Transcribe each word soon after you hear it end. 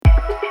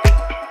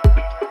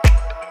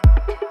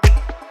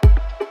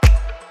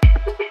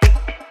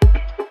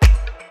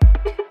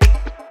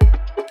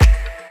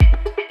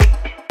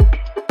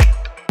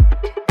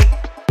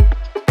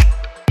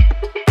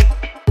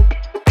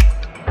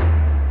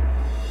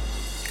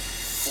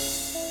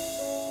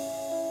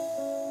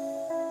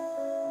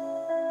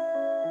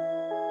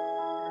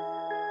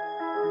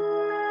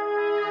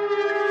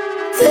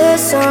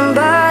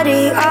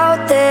somebody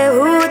out there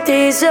who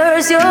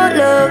deserves your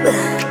love.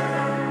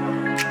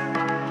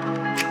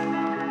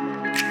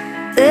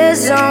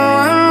 There's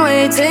someone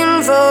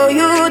waiting for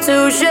you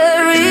to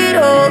share it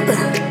all.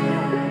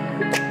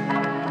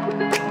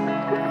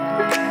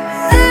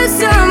 There's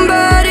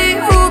somebody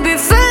who'll be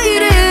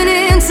fading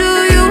into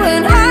you,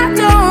 and I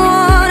don't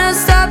wanna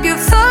stop your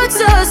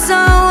thoughts of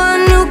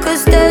someone new,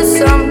 'cause there's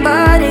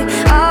somebody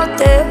out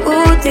there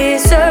who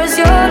deserves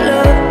your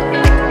love.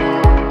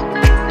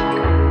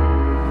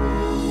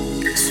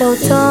 So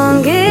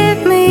don't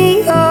give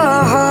me your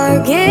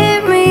heart,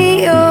 give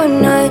me your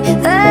night,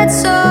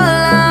 that's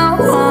all I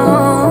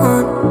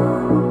want.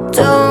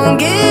 Don't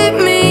give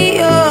me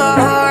your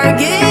heart,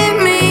 give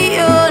me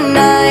your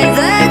night,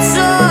 that's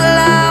all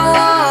I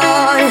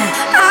want.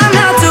 I'm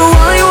not the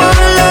one you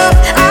wanna love,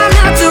 I'm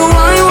not the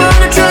one you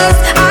wanna trust,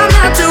 I'm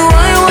not the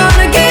one you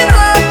wanna give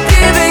up,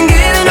 giving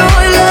all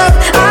your love.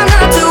 I'm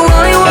not the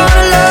one you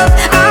wanna love,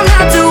 I'm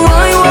not the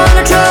one you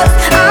wanna trust,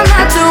 I'm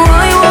not the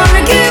one you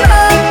wanna give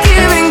up,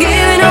 giving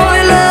all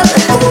your love.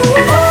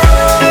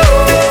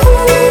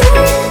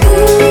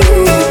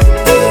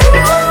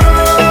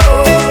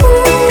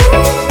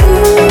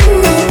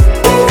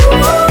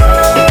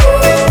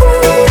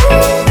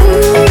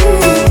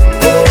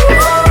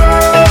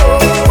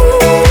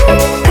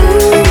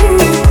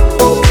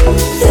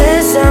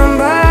 There's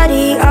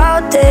somebody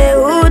out there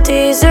who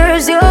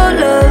deserves your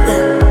love.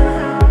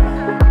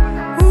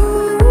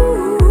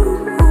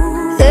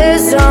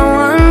 There's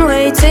someone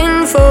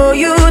waiting for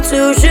you to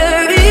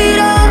share it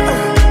all.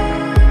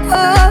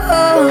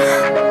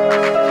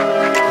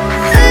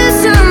 There's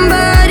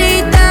somebody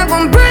that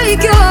won't break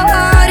your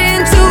heart in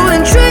two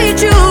and treat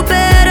you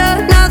better,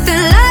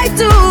 nothing like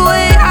the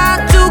way I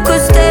do,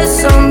 'cause there's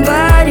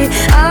somebody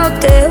out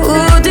there who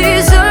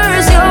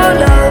deserves your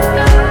love.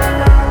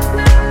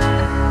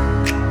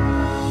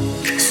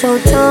 So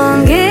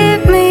don't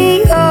give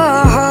me your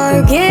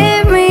heart,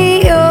 give me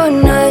your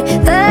night,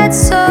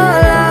 that's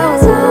all I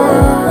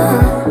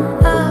want.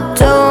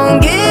 Don't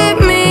give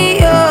me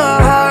your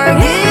heart,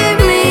 give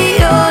me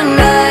your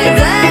night,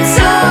 that's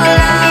all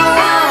I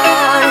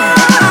want.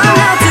 I'm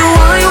not the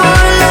one you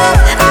wanna love,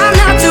 I'm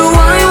not the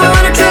one you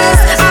wanna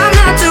trust, I'm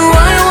not the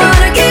one you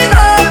wanna give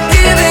up,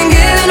 giving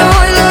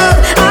all your love.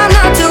 I'm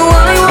not the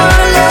one you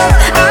wanna love,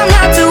 I'm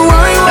not the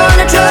one you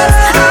wanna trust,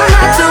 I'm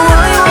not the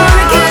one you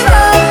wanna give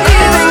up,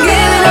 giving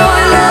all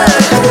your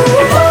love.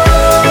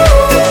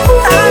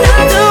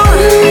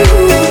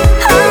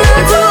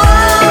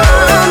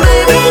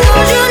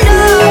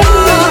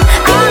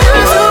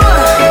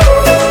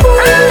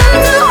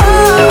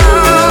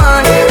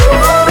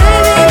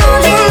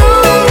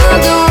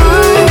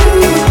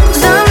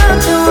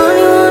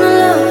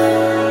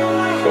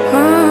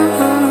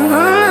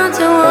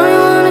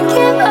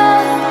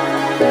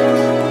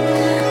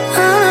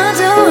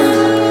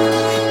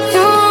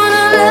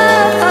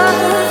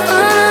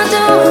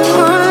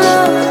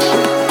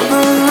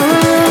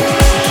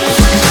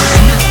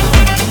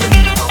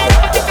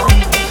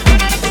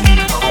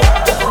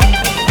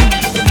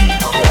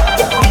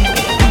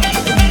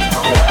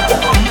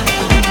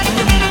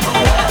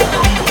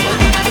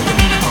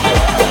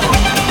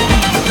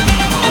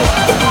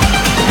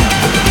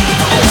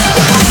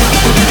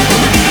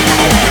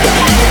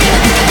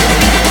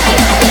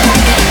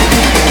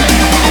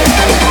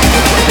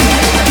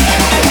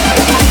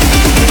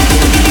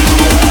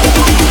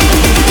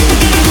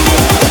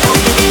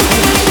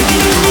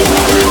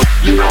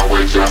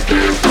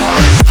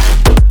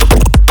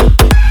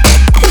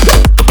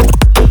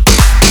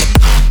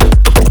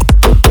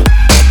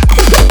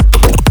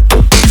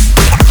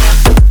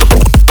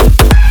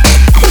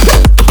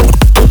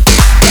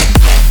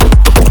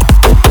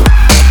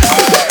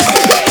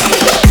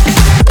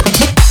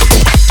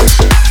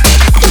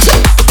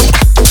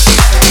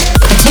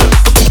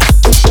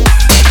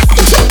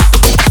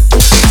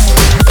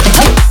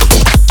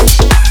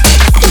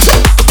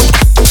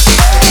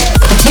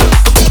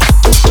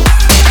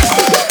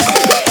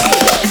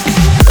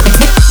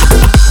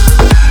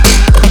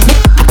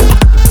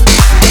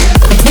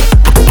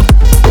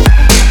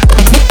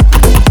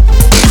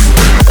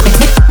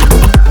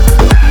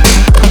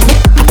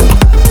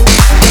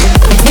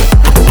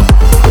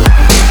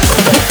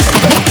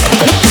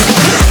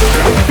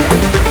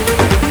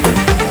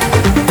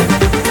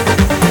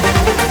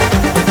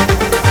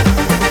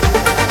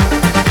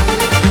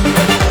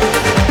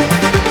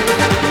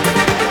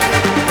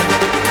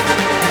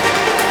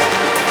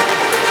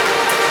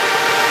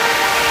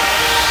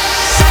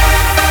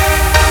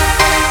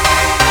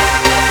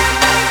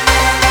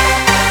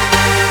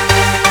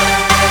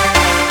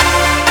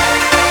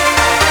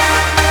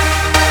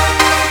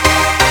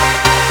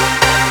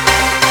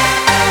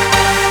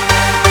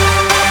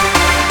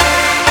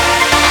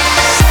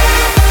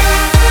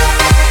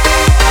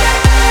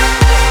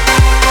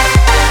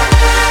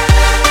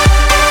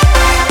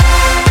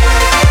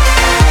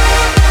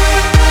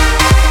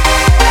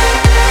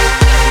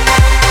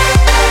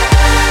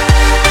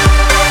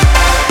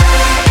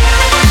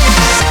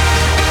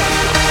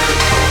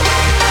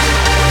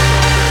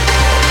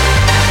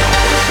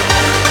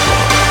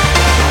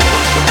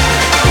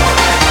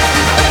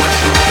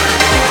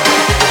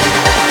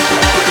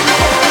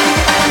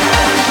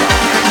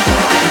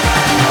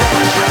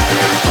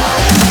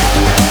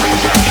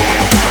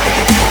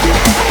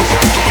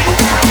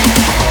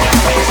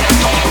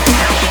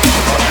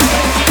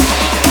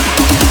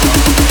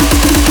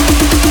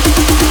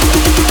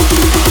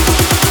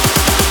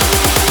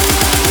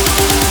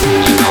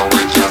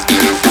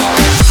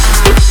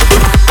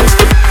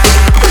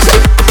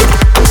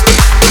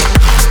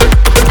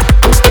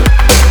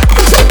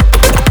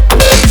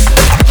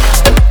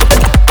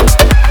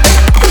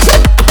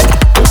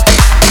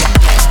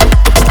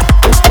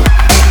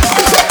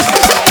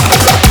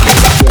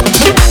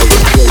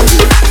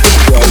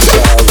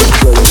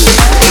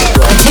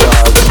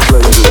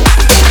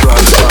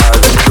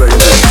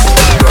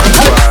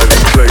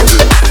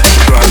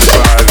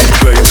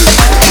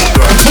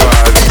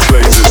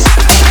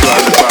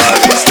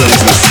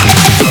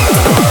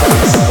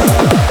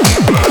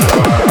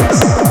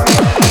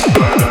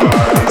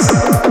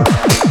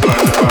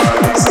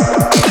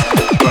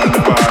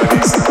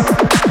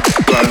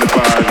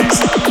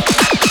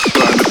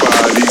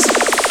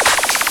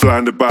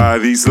 Blinded by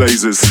these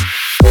lasers.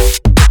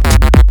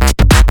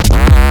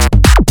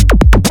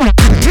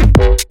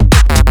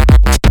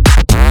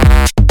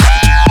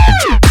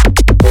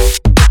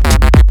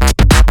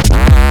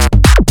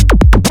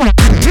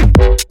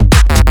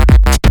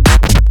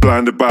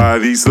 Blinded by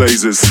these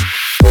lasers.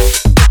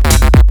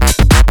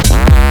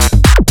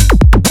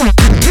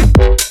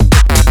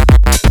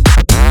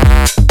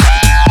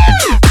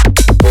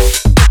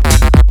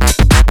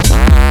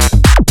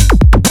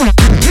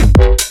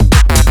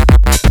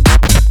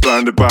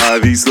 Blinded by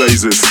these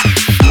lasers.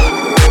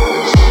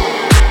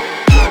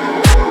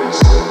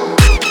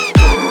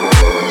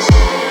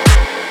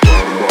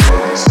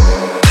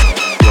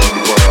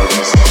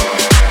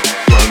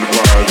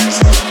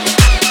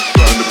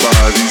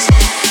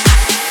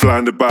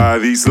 Blinded by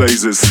these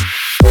lasers.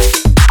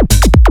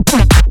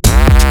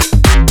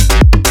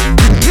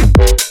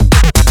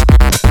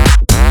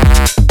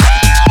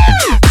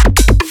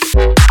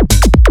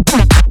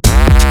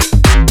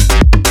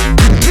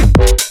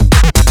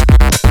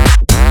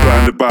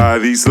 Blinded by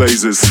these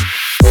lasers.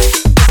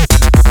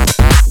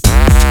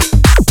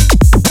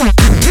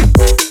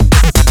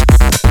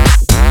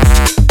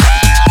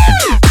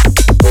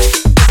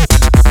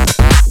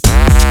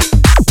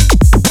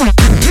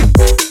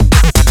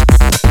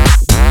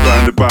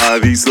 Blinded by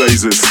these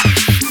lasers.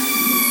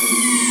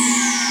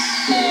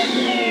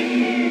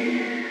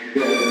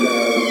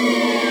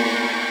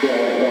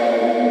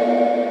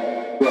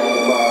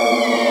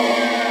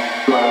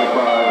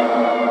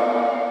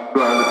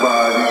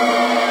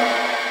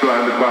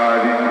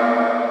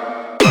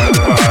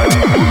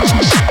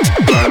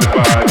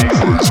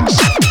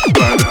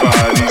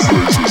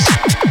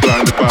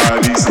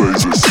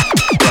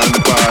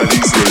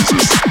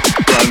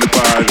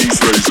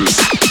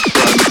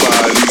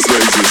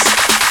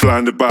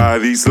 Blinded by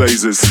these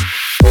lasers.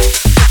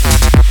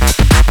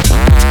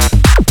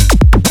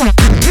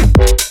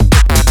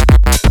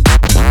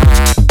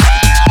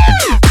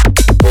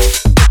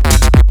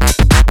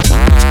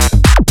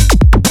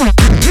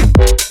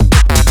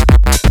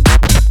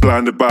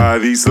 Blinded by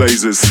these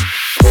lasers.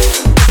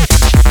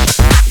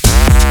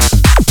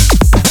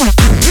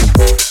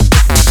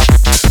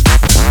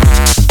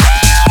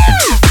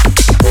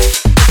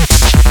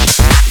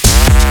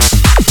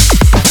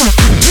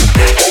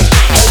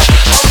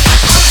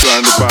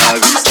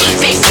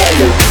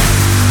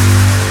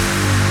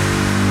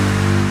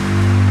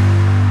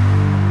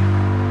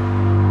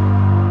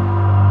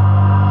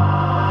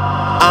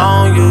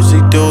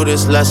 Do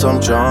this less I'm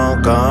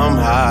drunk, I'm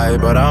high,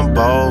 but I'm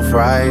both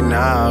right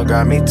now.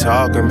 Got me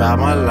talking about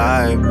my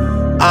life.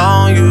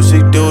 I don't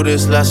usually do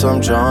this less I'm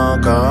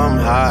drunk, I'm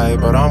high,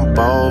 but I'm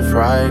both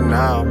right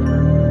now.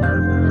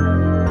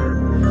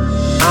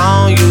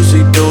 I don't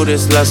usually do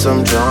this less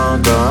I'm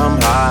drunk, I'm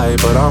high,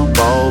 but I'm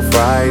both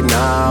right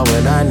now,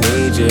 and I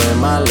need you in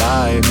my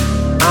life.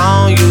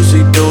 I don't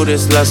usually do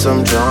this less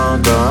I'm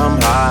drunk or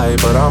I'm high,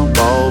 but I'm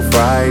both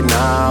right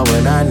now,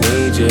 and I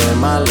need you in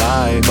my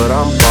life. But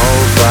I'm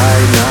both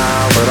right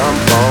now, but I'm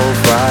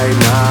both right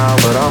now,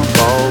 but I'm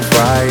both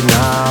right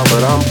now,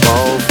 but I'm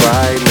both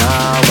right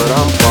now, but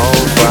I'm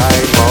both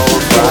right,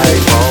 both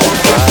right, both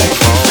right,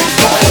 both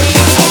right.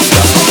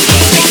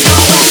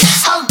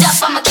 Hold up,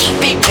 I'ma keep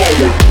it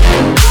going.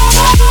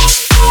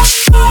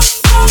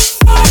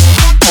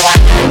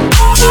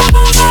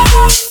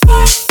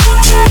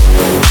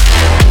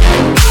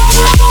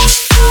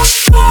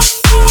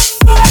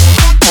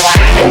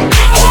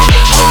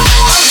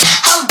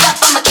 Hold up,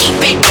 I'ma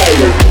keep it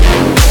going.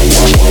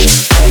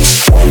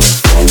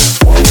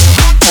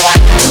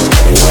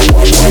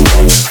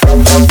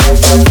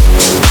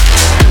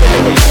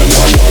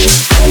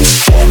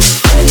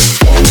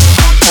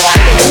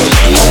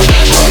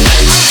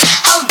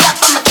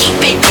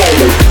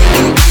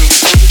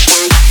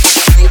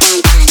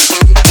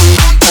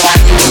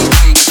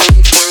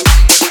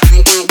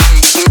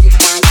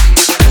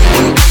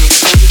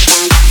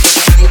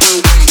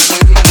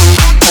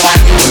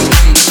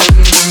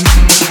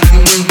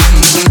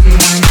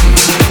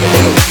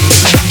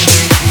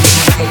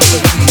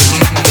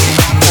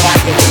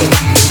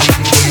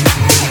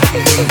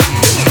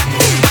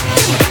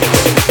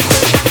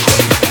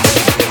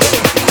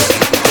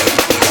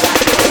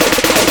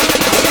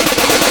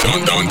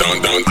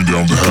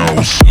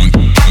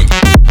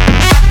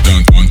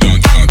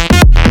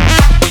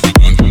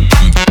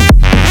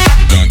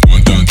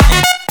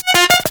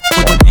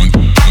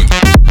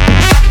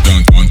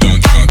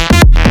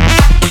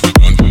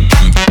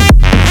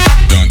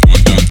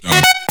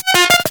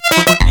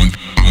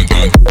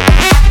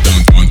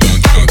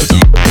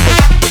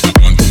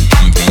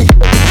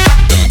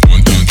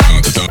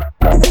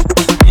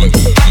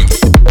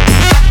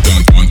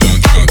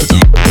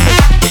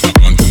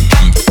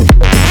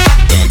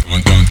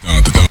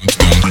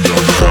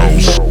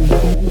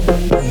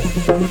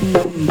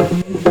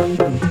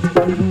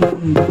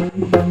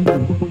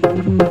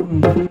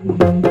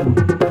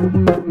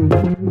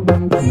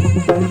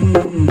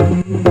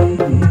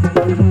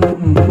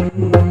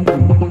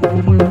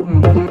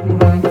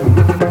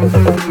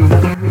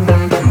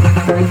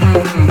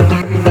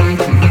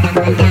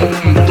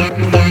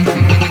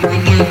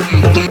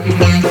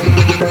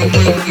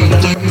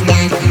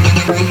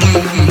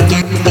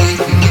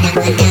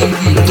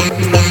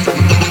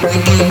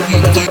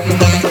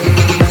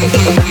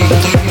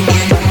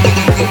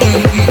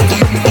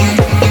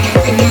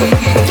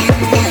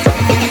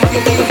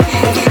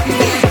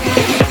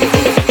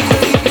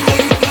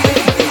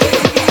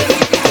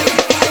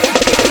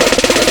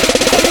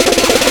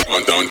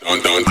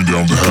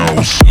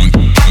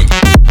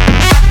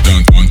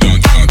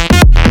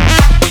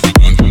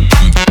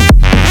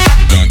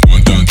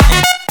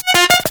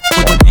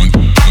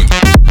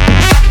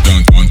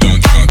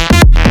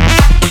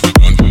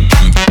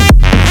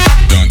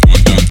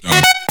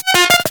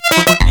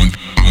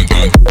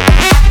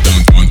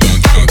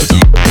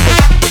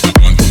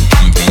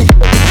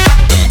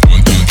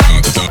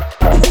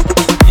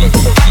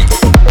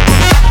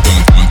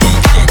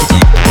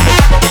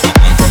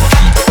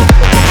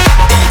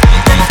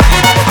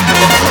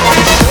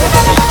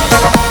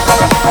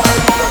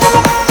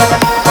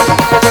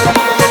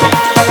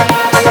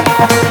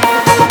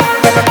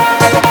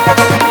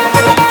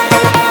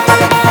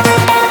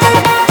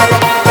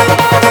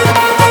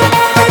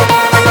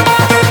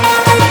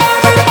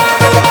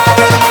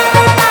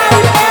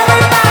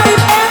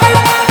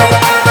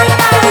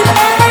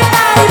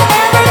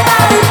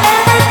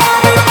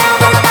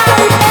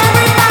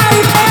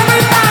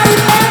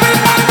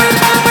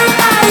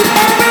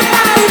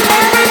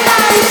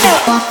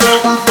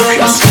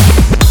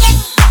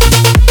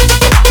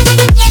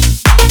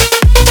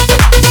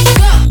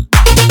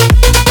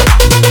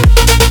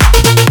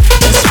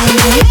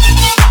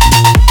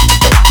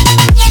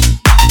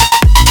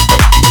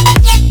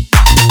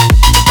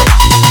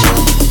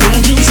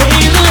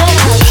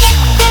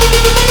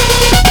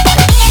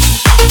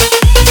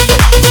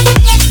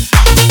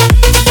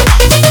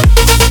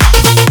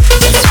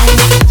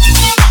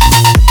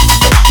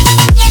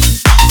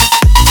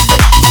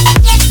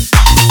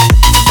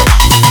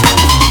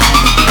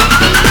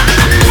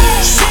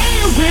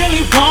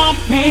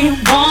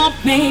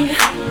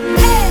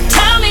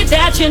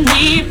 you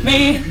need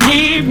me,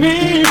 need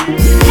me.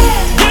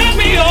 Give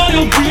me all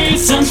your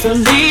reasons for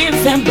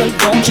leaving, but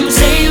don't you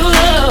say you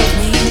love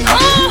me.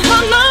 Oh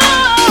no.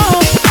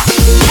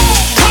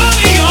 Call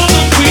me on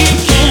the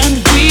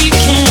weekend.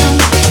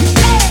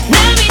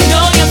 Let me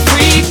know you're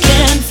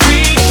freaking.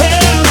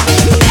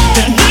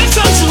 And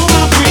listen to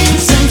my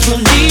reasons for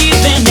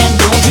leaving, and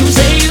don't you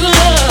say you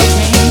love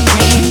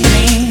me.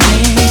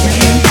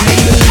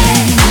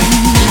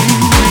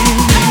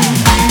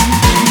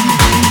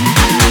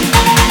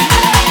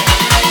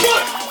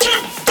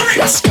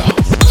 Let's go.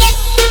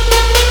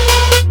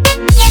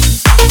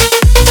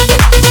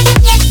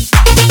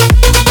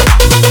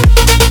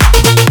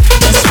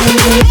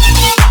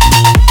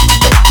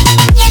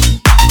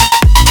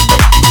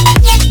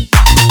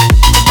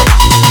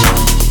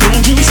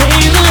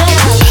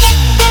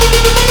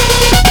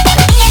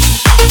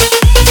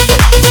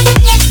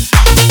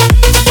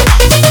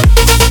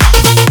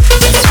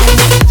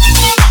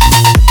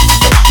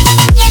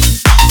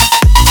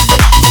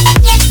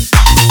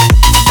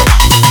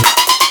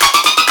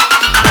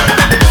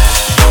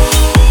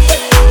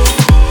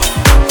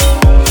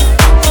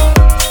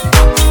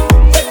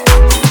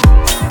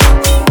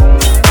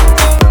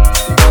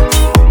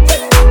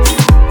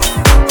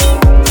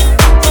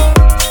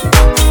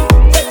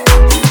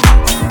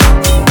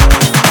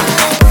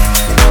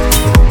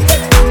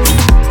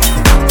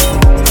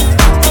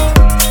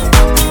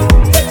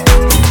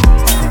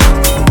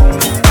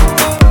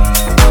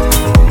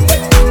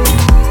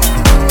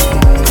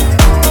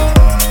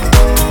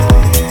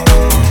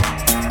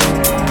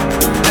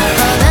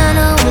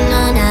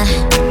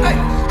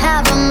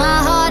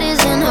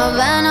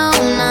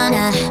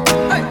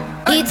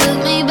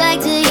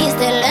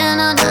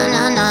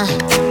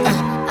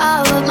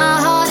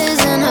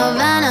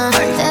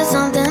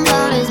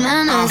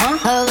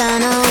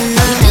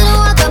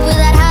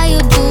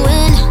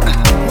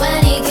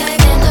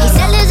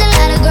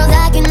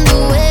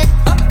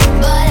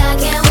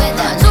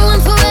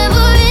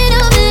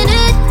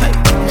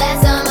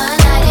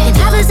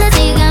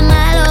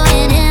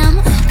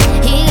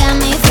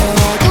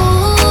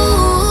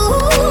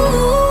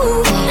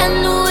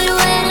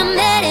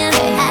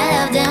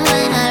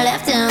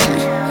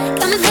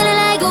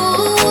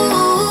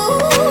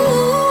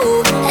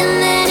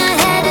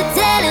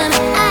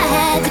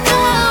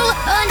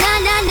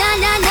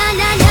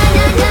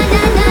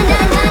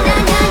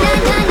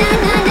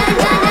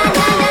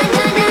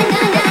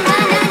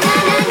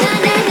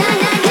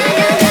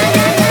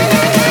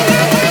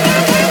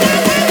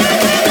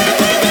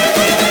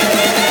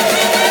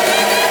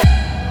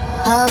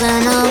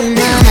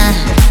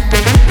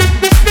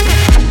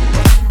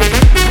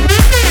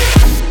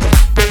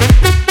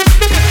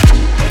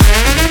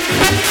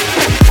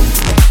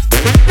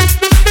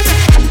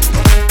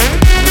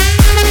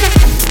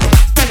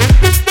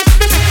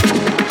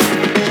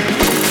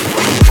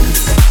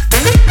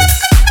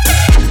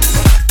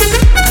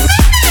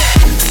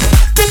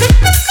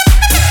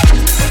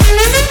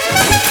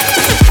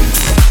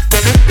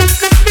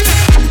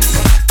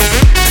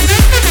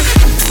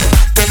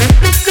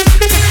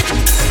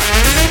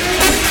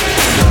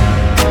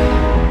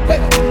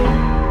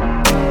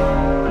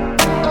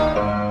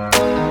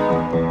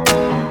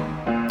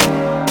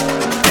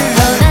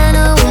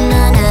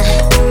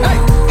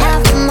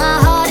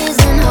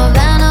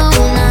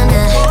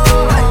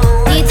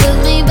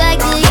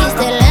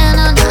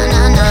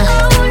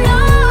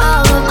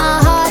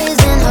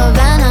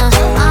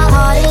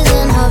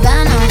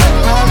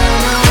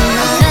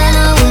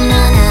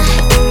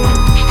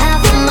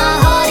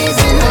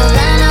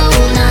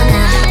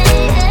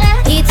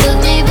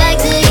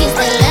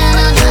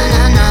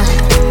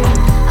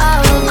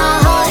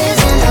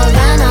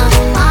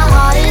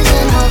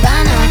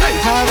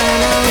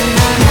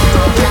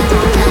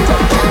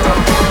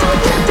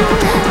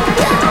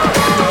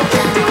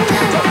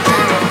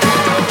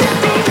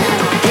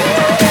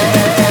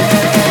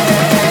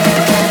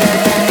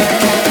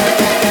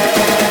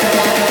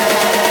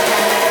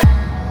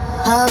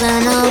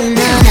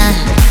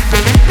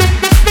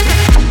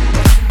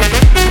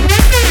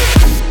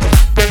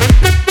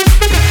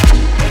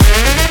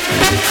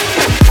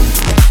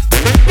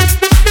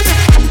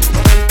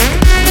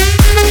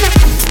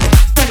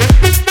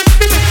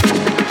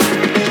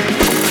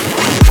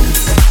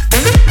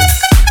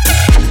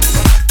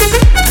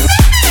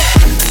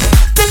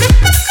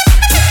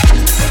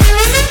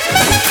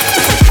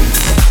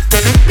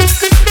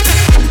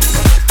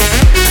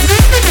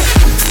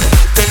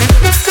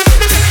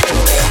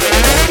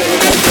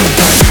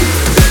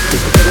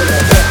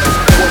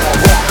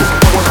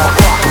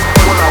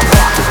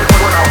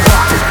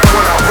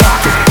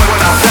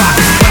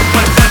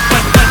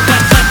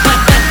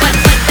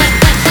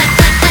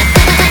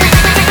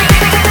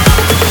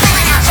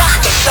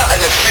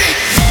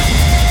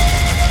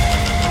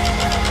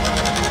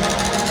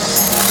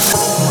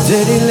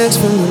 Dirty looks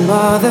from the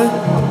mother.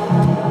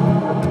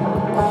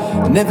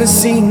 Never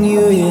seen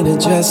you in a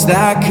dress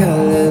that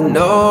color,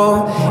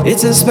 no.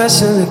 It's a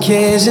special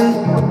occasion.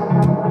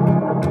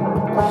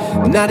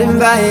 Not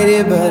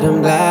invited, but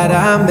I'm glad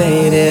I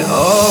made it.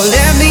 Oh,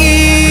 let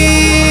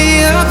me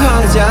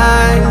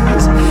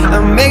apologize. I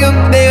make up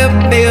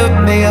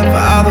for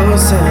all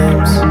those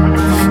times.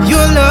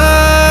 Your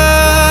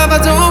love I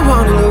don't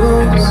wanna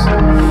lose.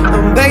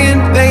 I'm begging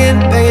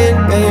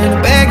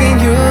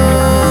you.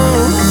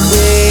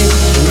 Wait,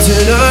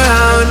 turn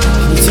around,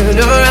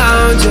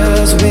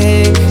 just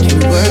wait.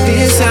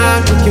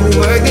 Can we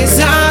work this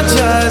out?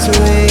 Just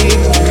wait.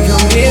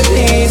 Come here,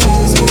 please,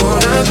 'cause I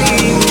wanna be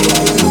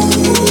with you.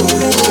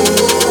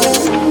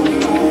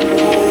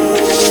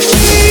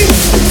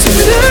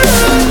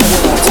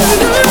 Turn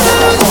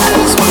around,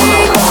 just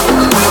wait.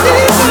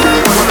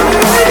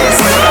 Work this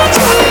out,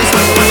 just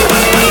wait.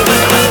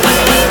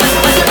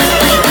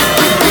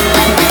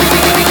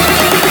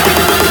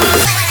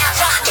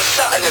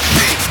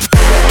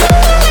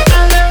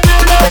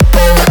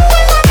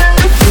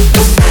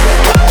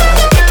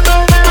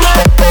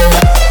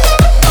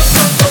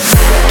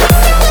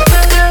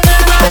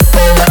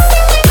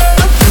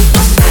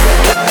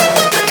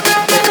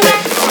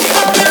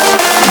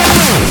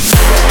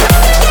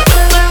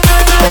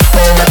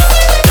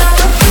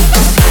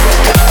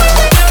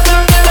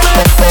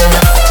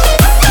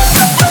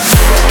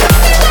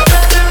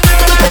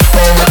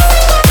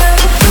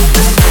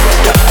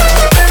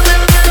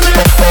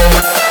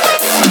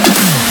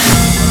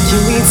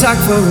 Talk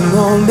for a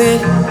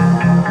moment.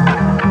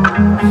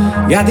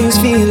 Got these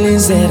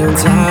feelings that I'm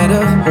tired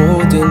of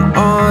holding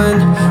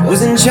on.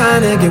 Wasn't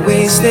trying to get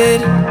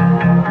wasted.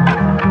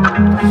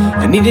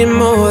 I needed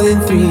more than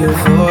 3 or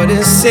 4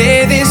 to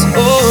say this.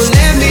 Oh,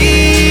 let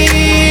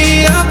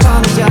me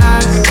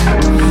apologize.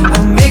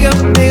 I'll make up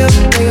for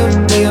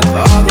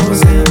all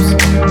those times.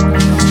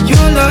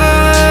 Your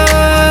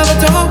love I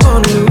don't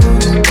wanna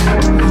lose.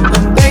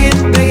 I'm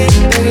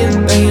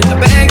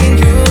begging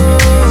you.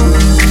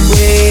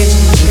 Wait.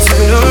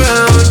 Turn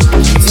around,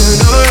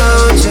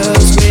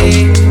 just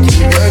wait.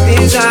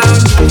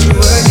 Can you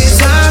work this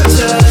out?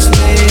 Just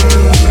wait.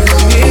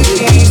 Come here,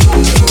 please, I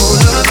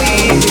wanna be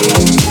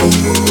with you.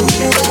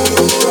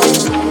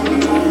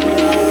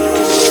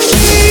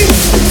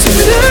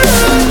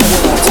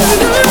 Turn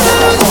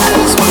around,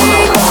 just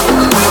wait. Work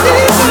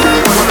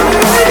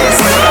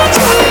this out,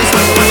 just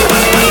wait.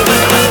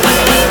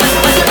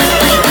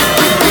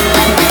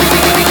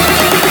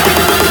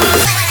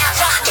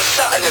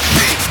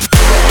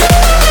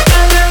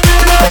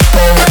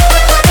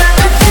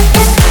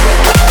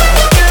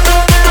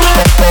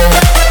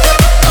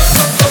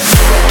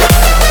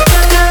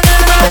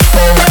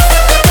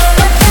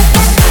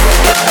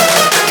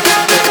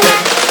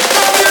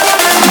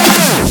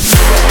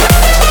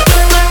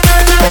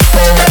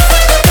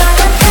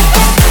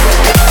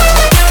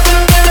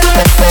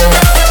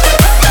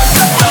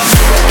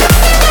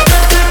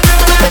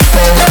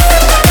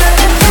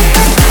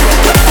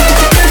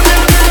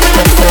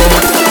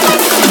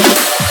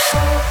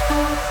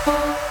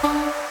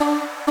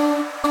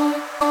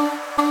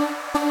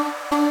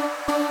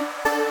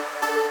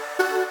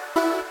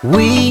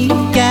 We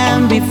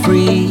can be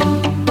free,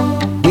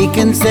 we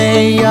can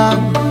stay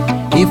young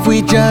if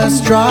we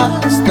just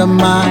trust the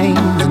mind,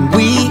 and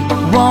we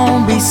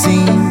won't be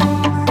seen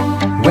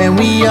when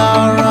we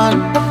are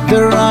on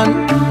the run,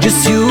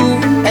 just you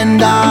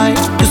and I.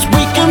 'Cause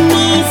we can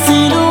be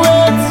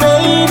silhouettes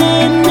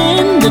fading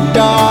in the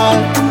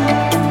dark.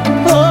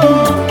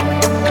 Oh,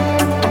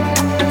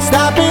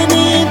 stepping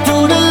into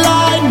the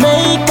light,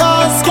 make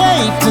us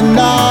escape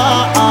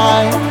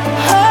tonight.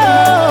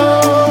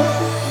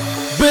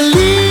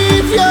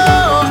 Believe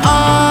your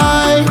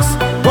eyes,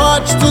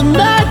 watch the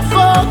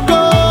nightfall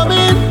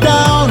coming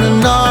down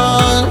on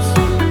us.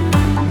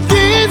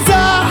 These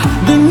are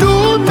the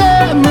new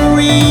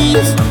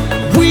memories.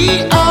 We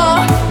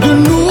are the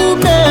new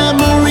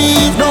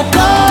memories. No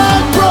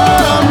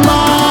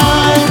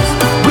compromise.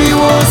 We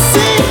will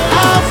see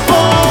how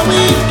far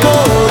we go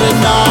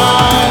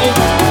tonight.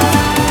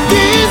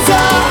 These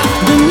are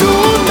the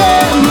new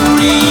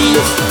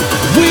memories.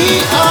 We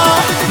are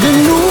the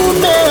new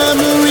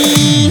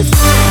memories.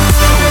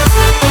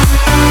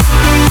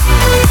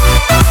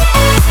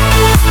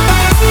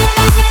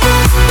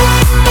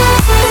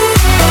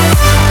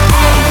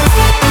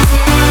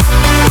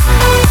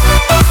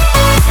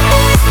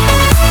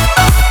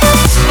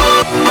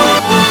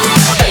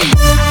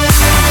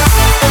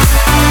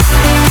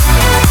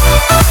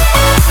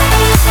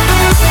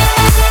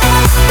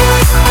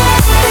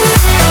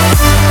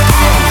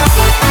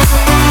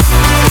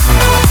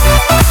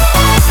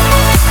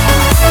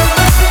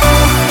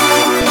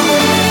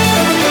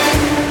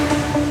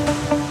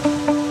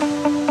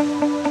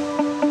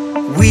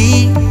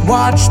 We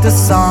watch the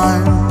sun,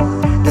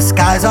 the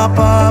skies up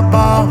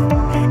above,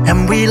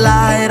 and we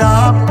light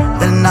up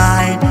the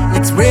night.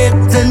 It's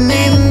written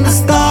in the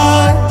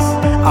stars.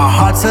 Our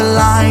hearts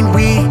align,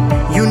 we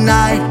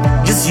unite,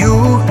 just you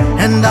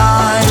and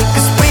I.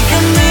 'Cause we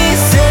can be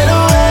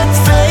silhouettes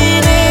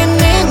fading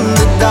in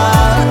the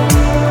dark.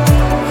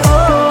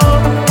 Oh,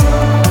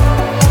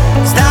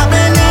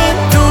 stepping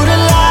into the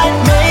light,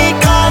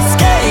 make us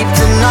escape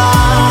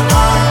tonight.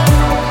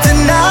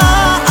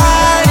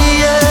 Tonight,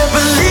 yeah.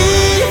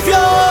 Believe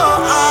your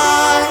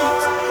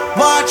eyes,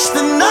 watch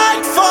the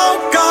nightfall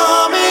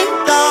coming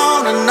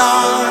down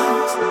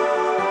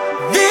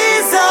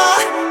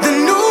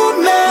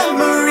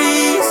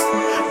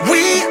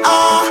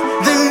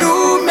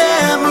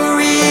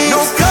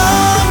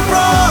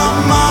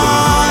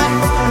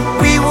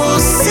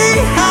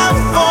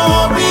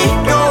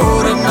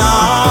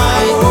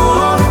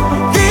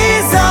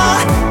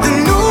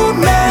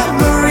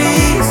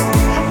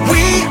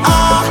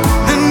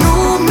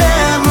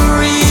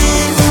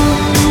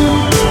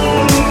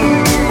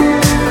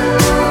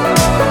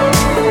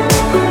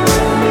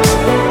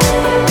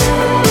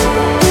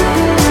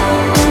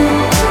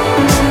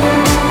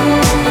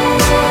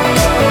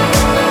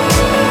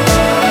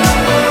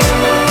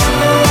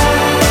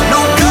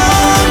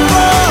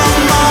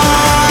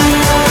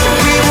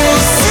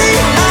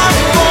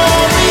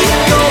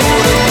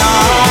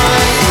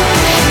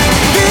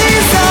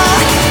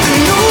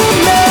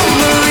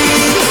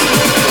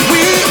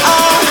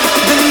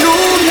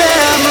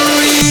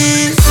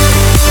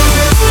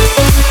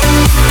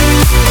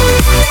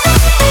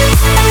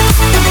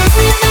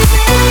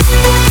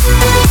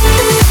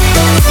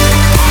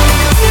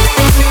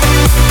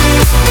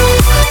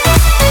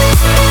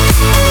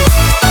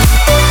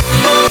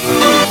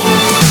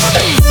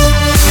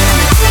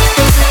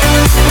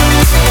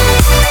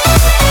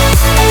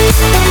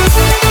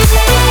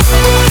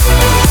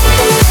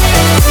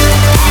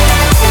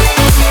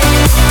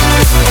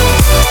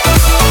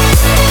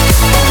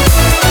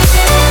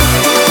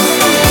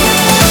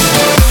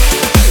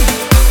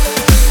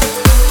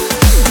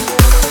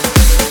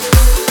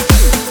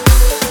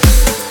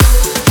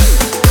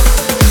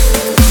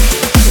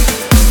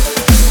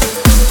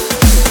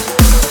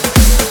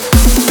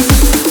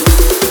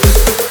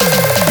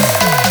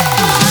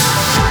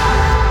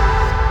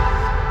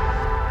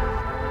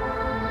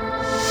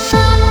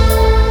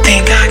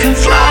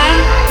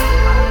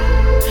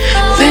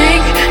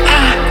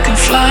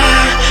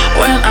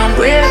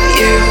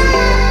you.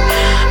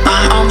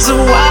 My arms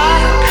are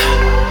wide,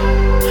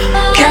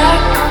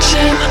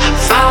 catching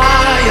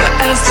fire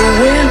as the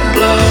wind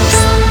blows.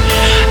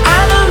 I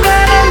know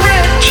that I'm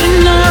rich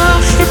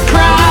enough for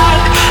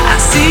pride. I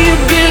see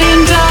 $1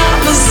 billion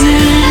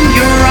in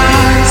your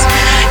eyes.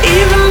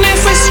 Even if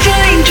we're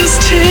strangers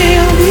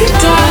till we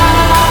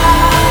die.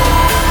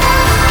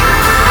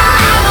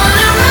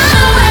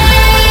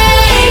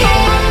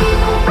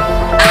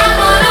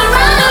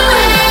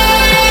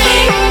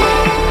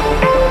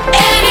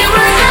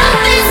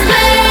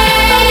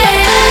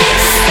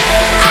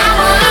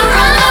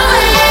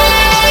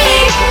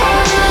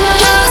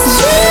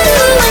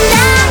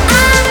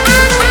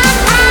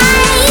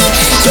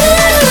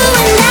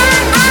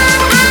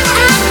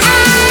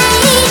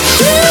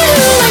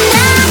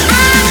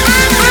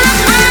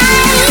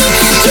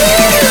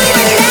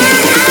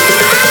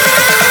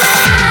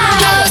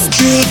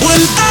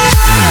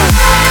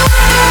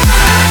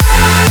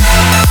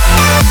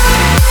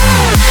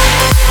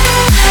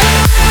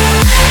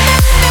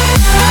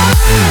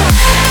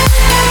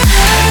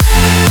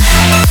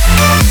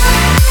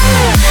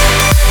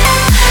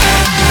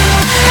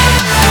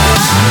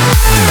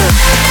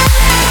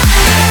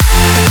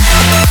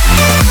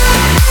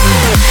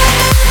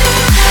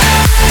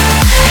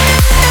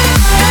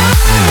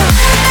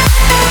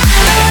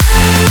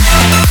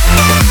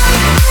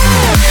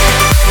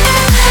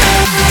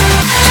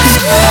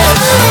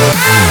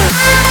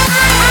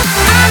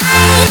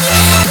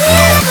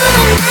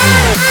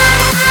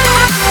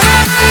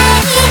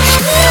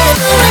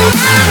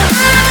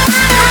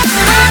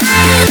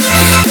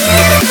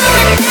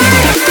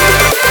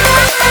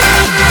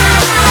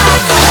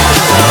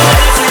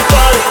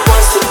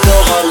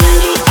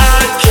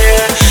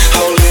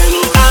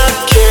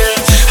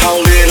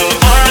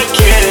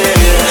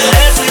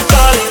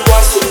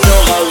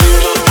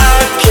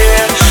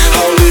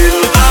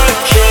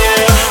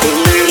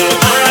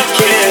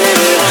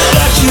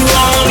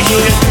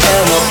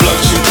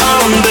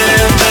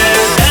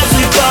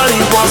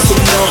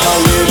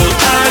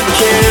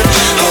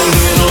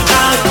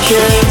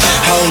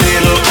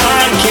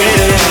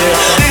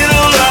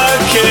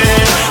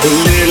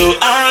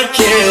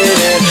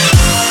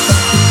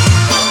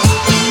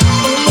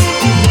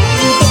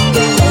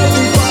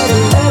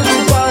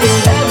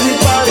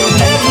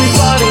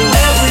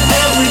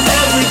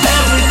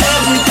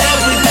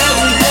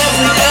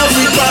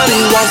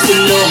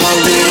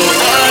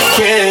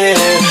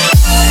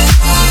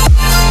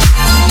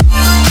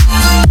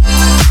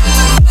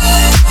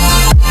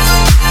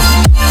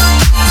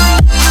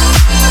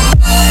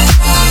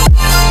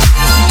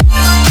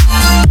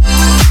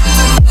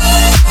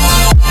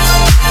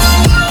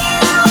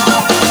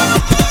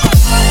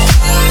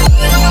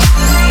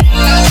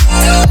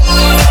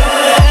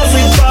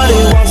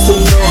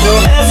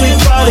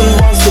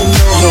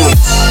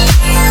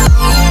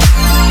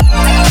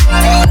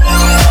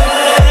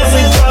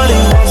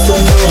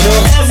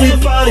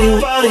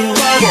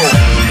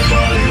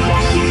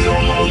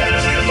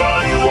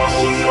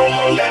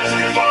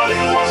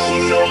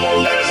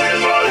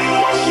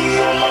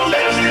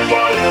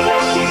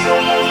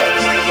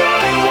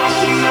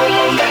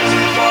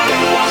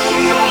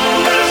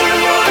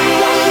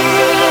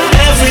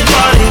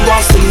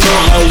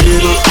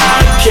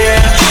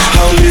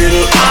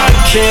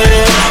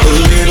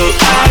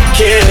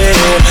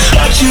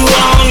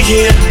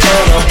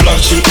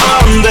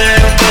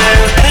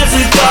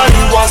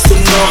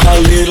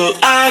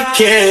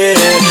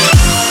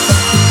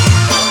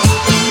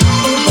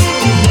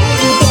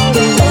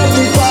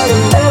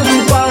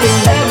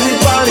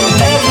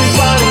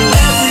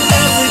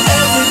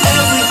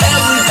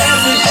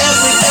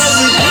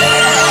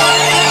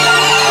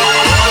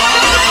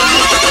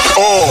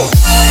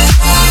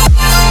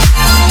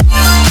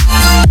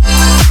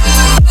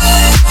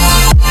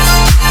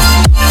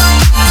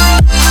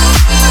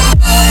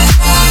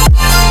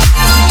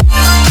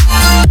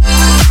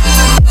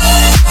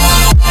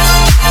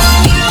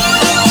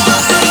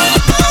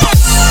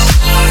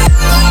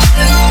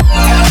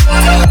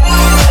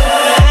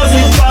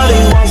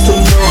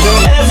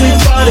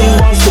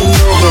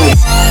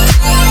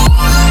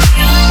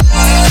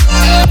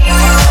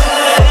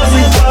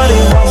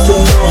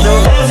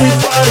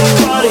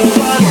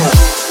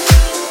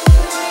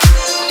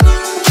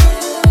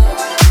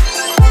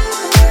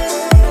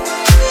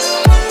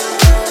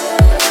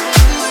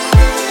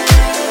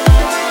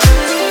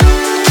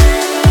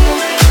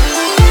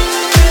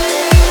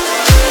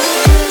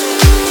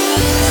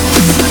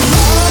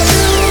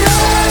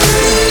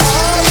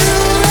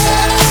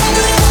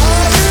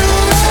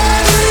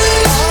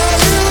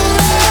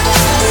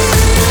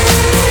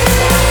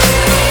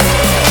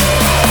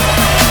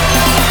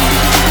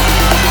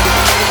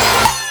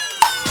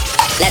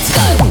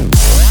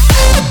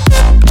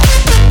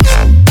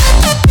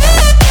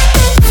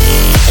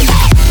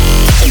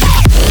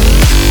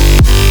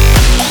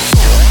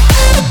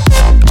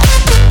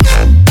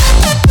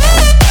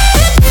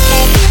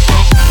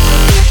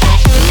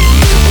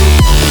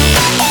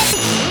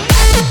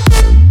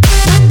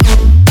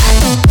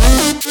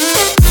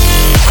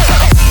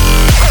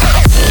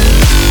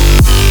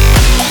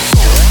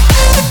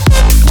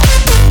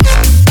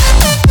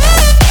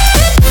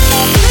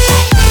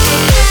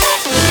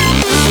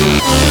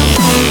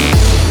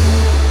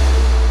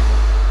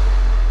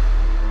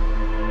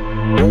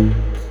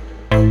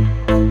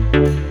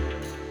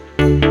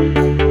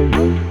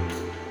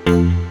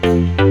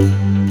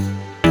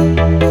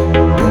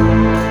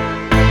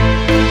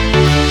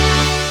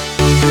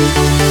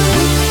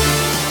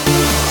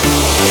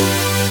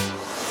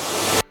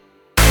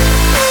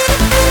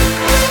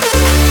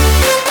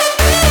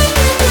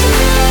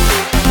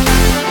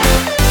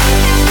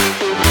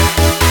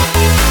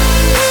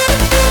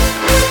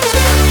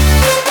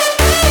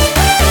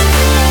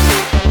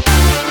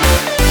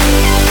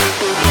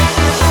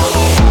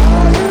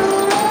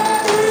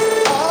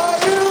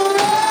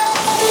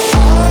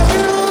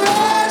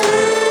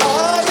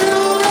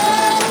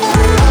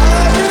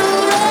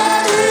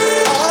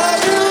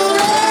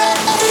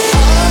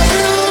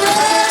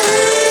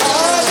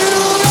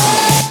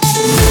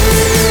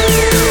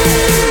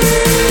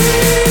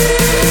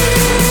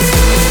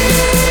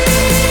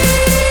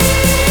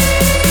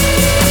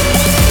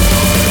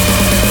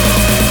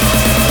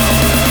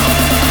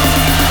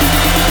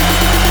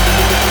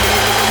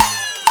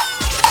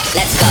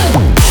 Let's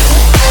go.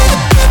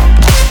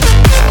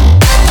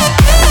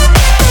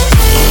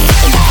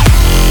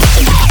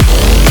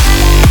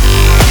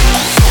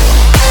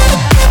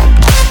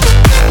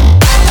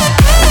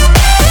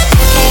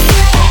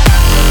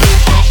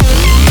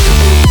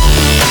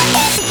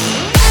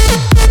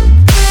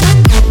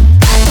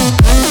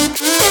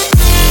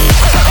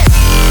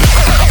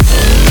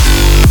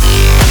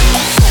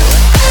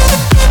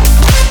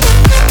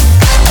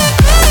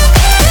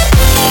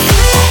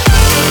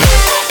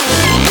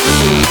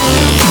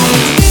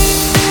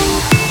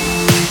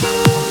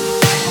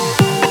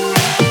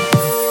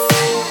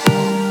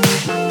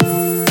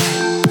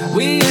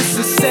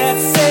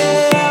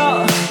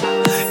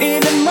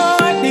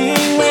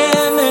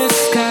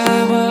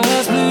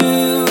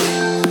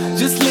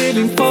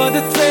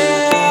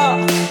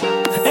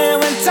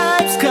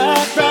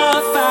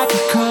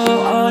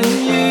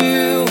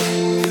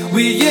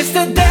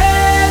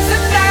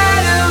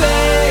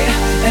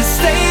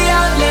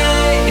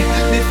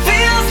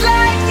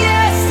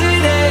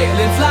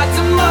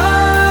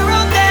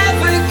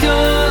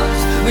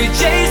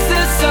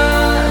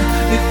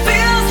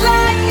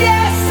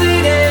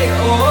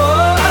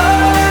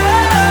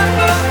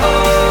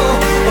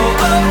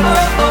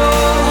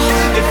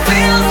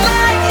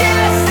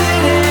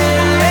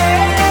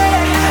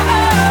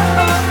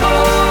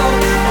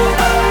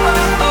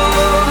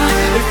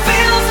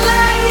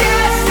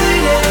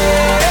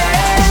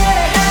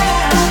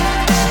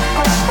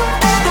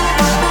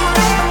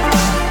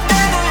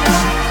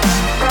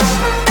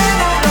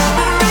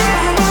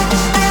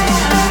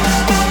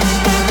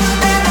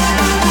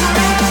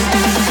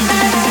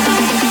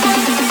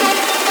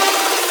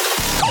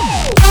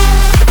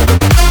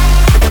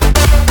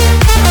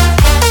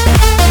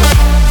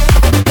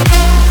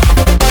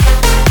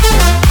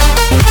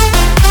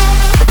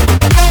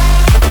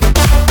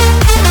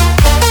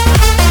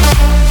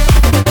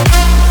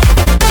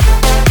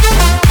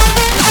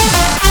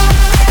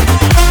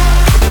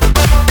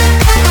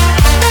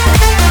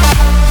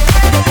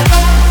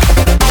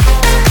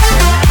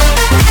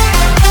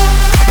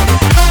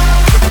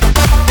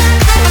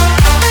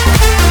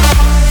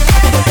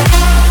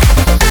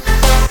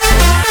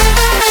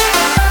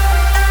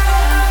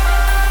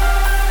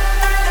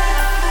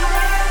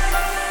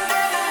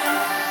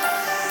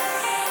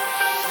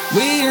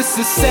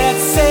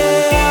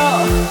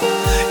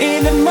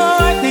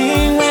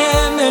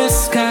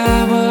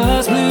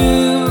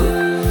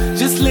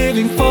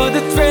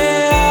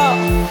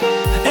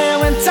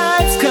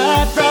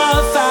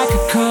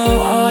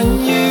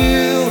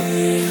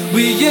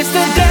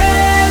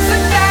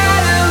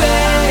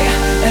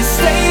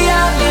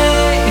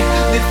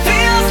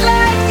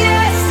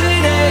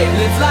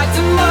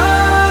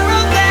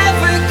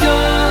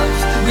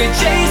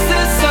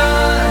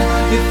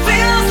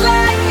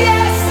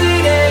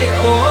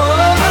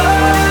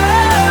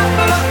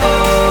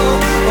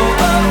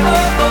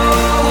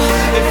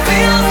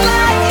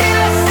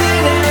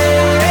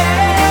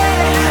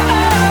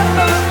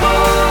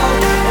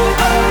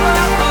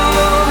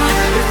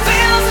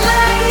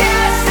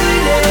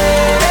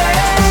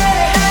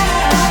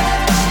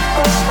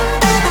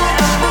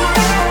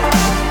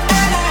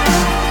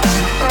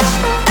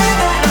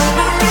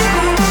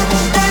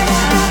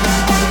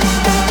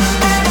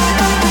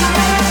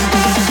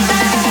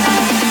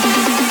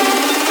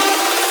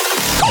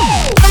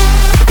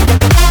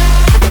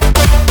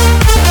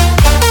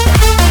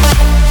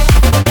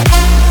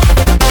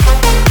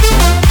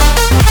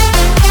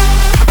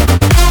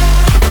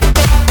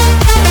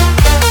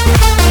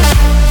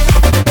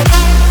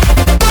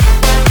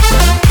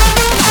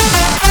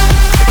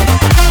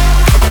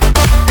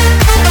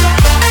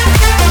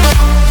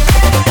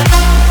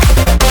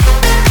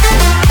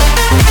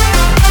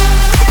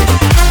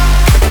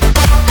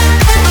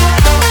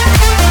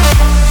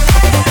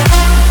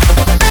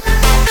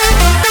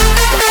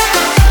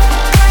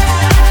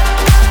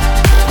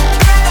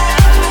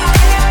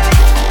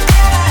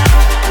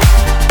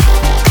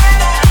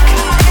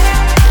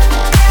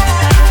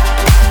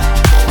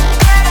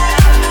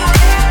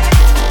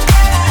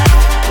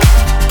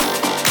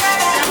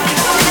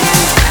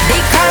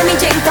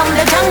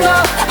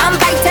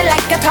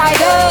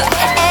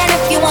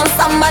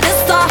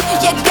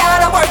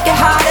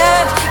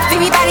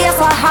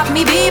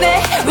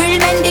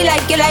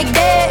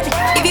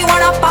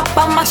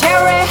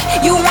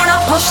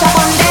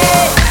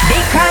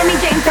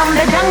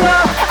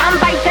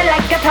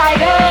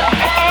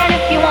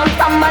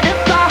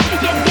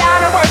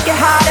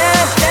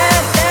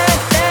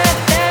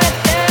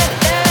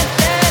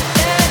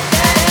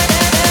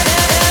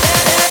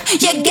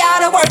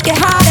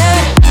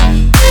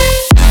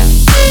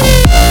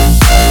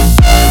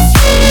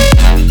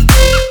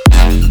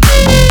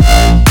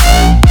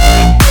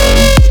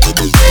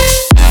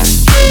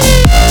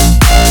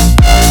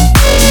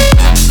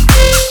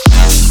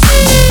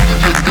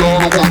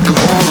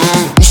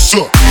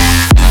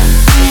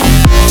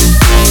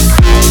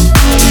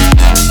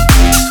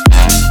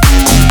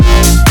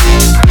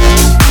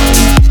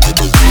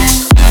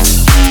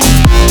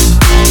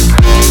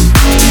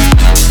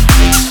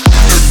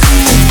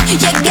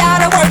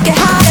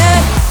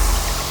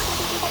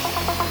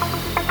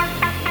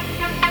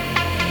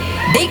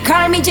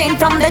 me Jane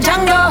from the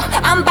jungle.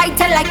 I'm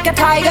biting like a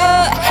tiger.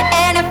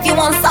 And if you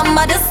want some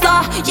of this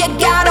stuff, you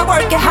gotta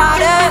work it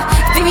harder.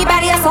 Feel me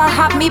body, so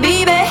hot me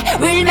baby.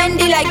 Real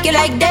Mandy like it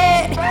like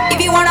that. If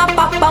you wanna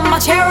pop on my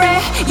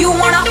cherry, you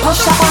wanna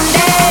push up on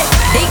that.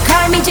 They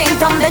call me Jane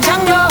from the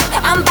jungle.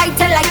 I'm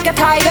biting like a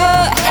tiger.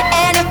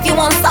 And if you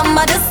want some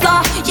of this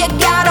stuff, you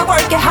gotta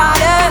work it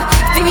harder.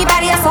 Feel me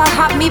body, so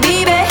hot me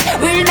baby.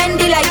 Real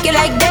Mandy like it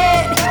like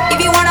that.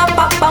 If you wanna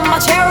pop on my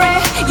cherry,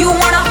 you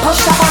wanna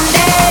push up on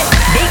that.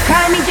 They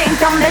call me Jane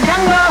from the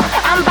jungle.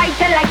 I'm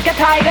biting like a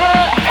tiger.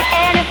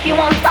 And if you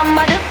want some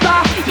of this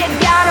stuff, you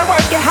gotta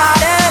work it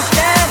harder.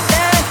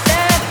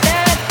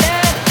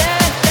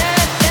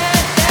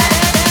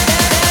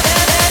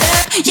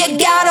 You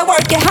gotta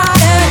work it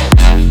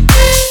harder.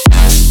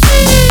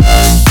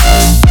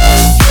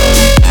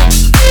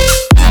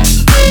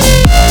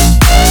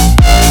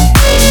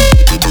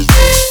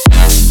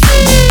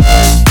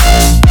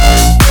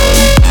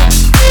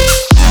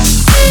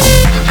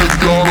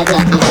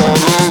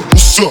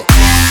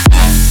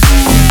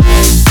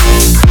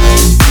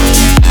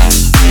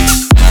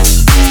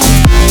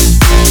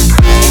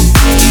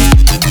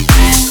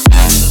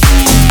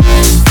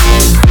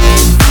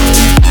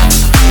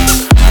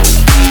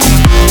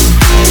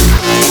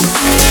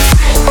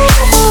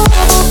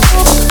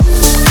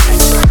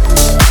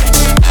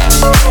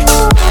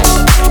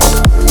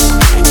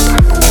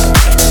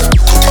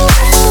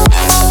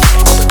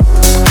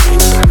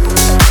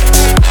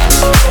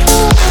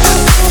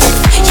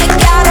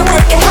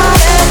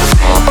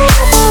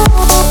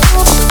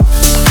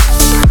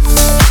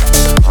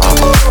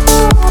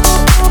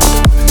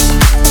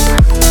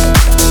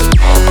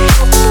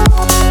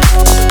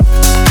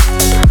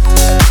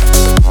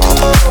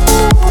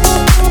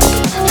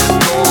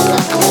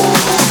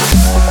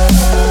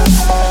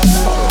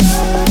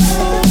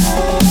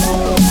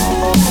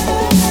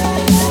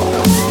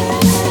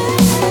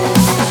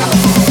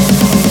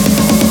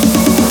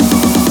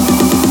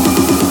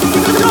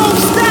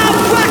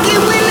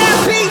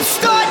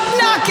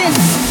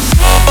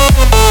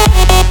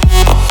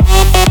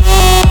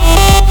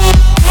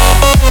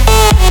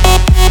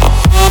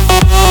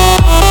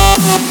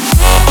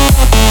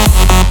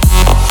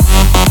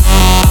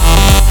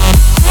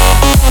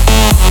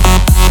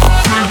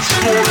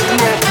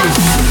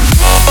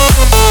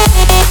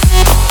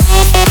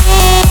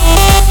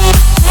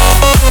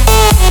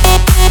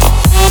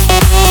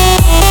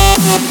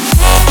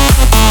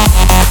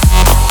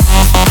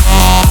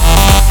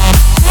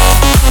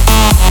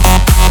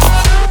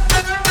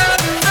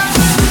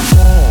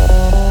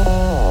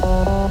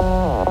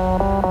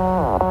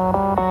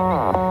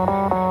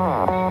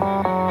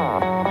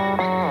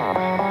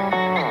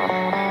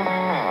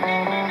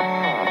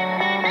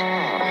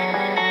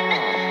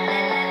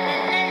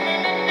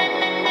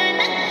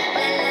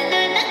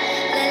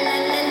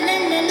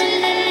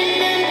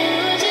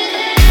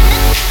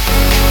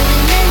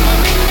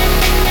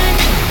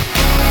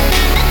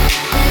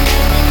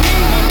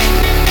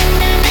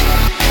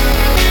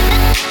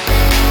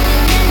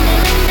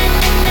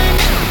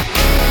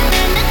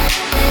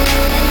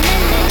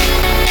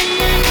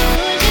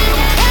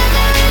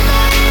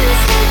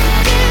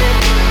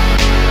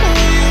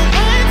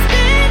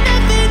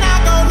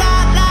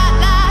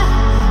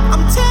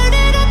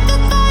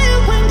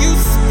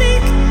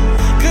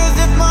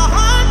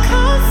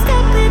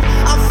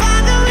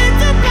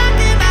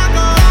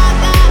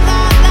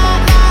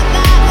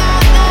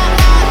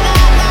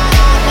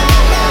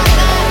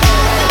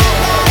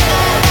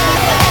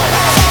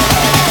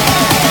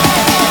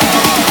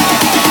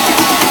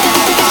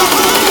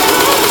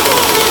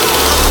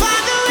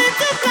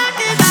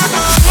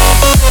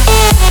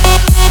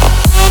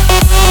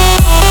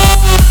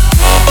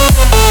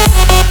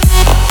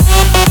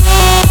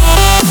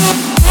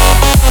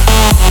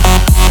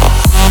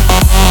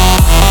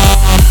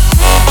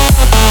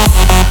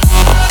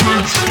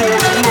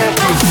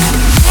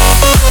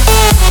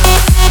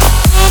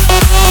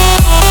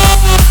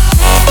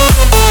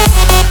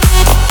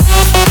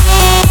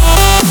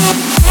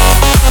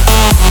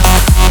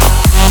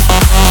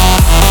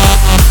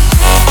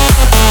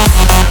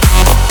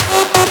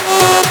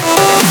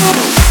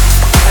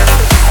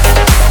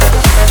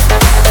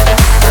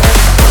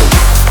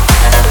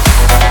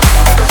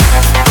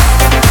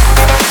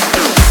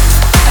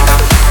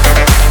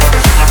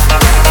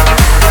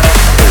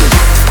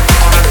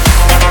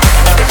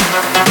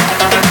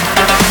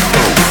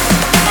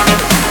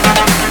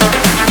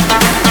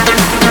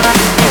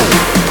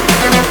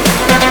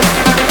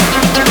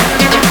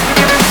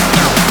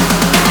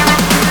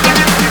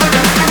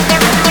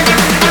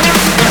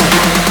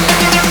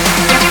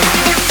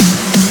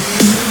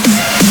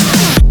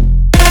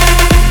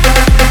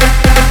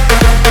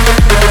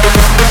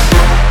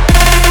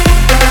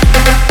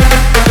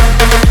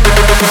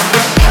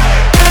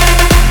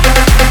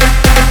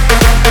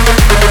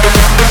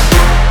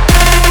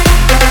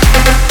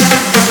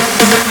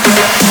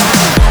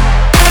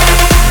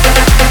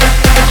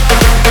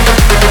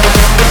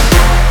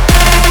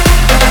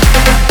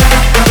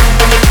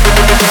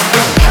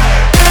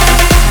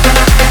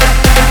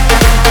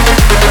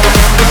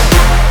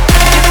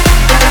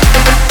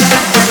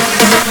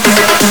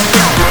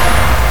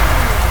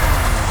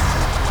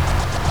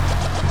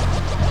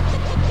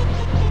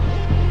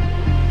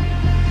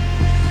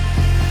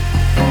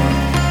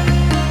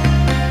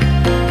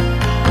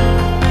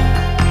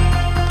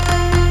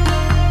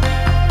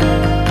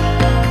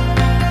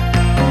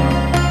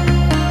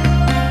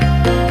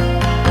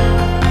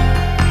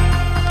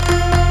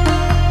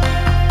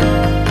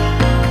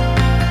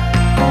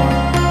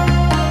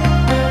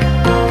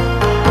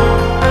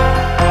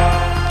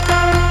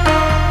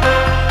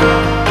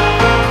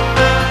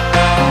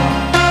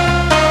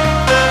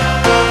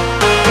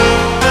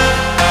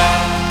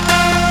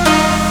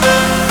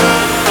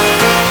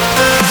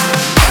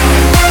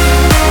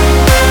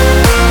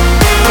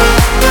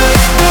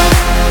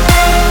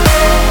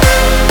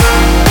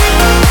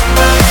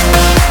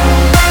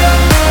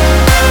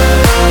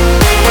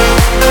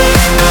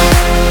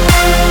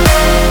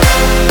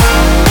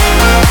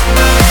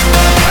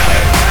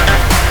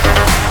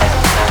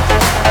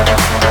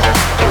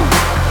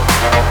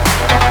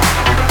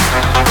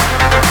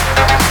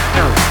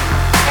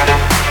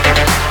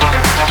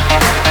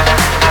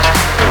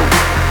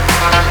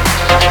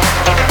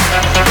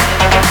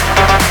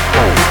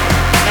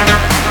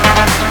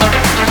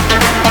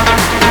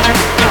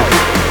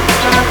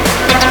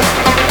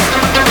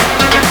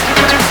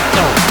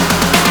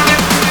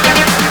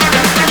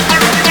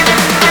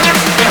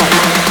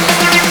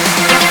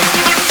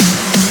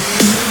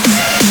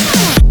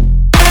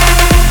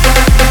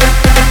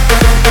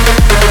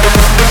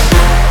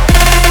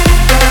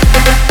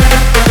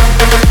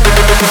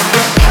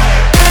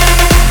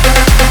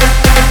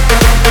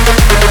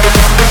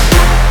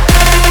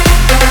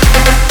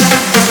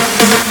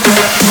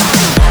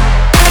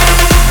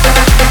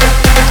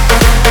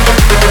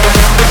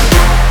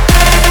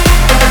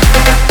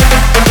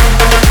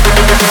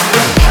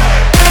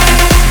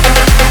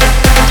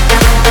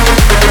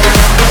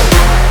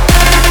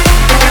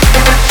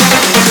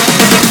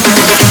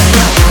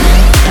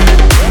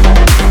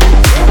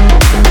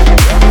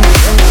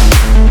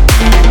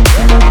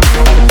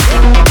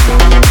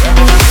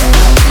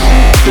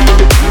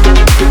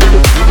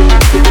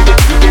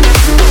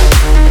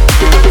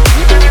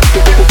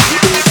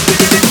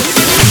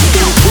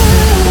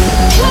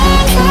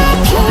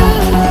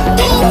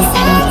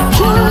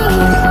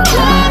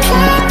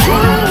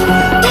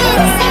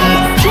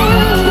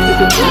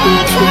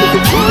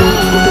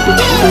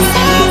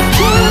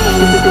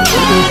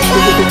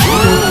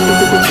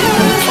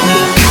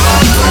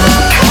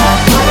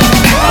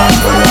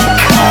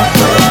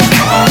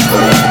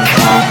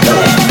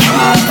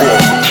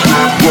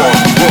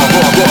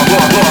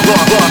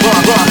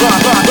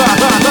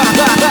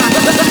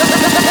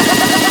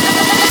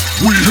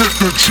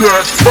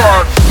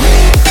 jackpot.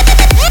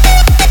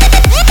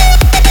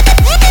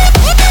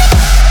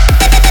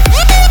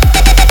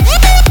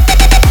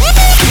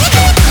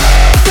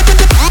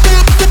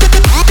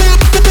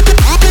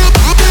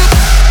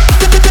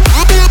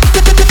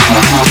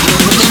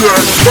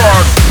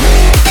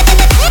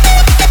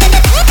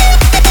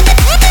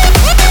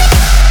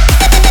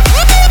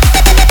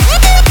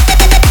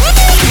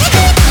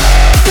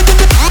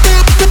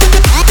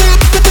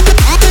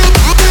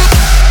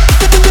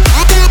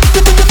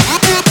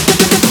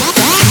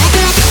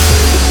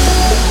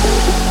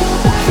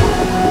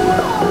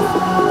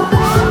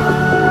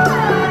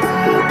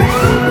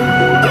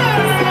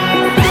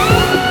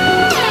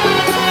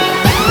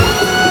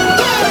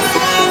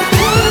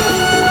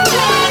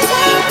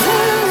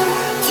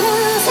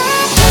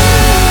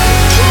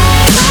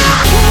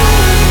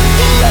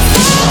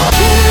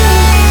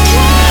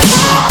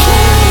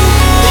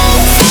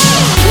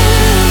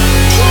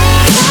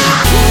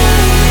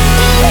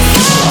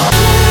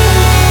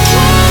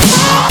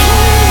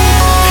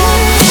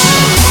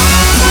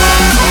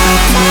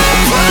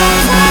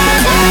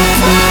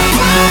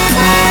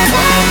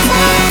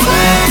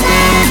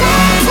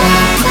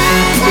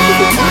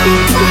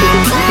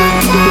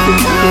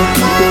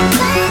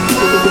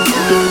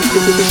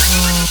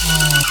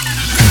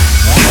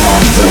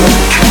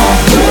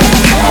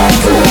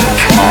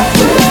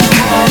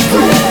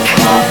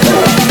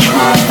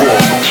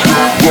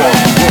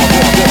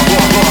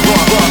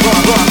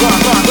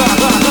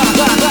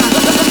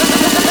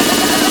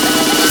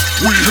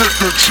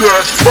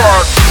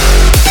 Jackpot.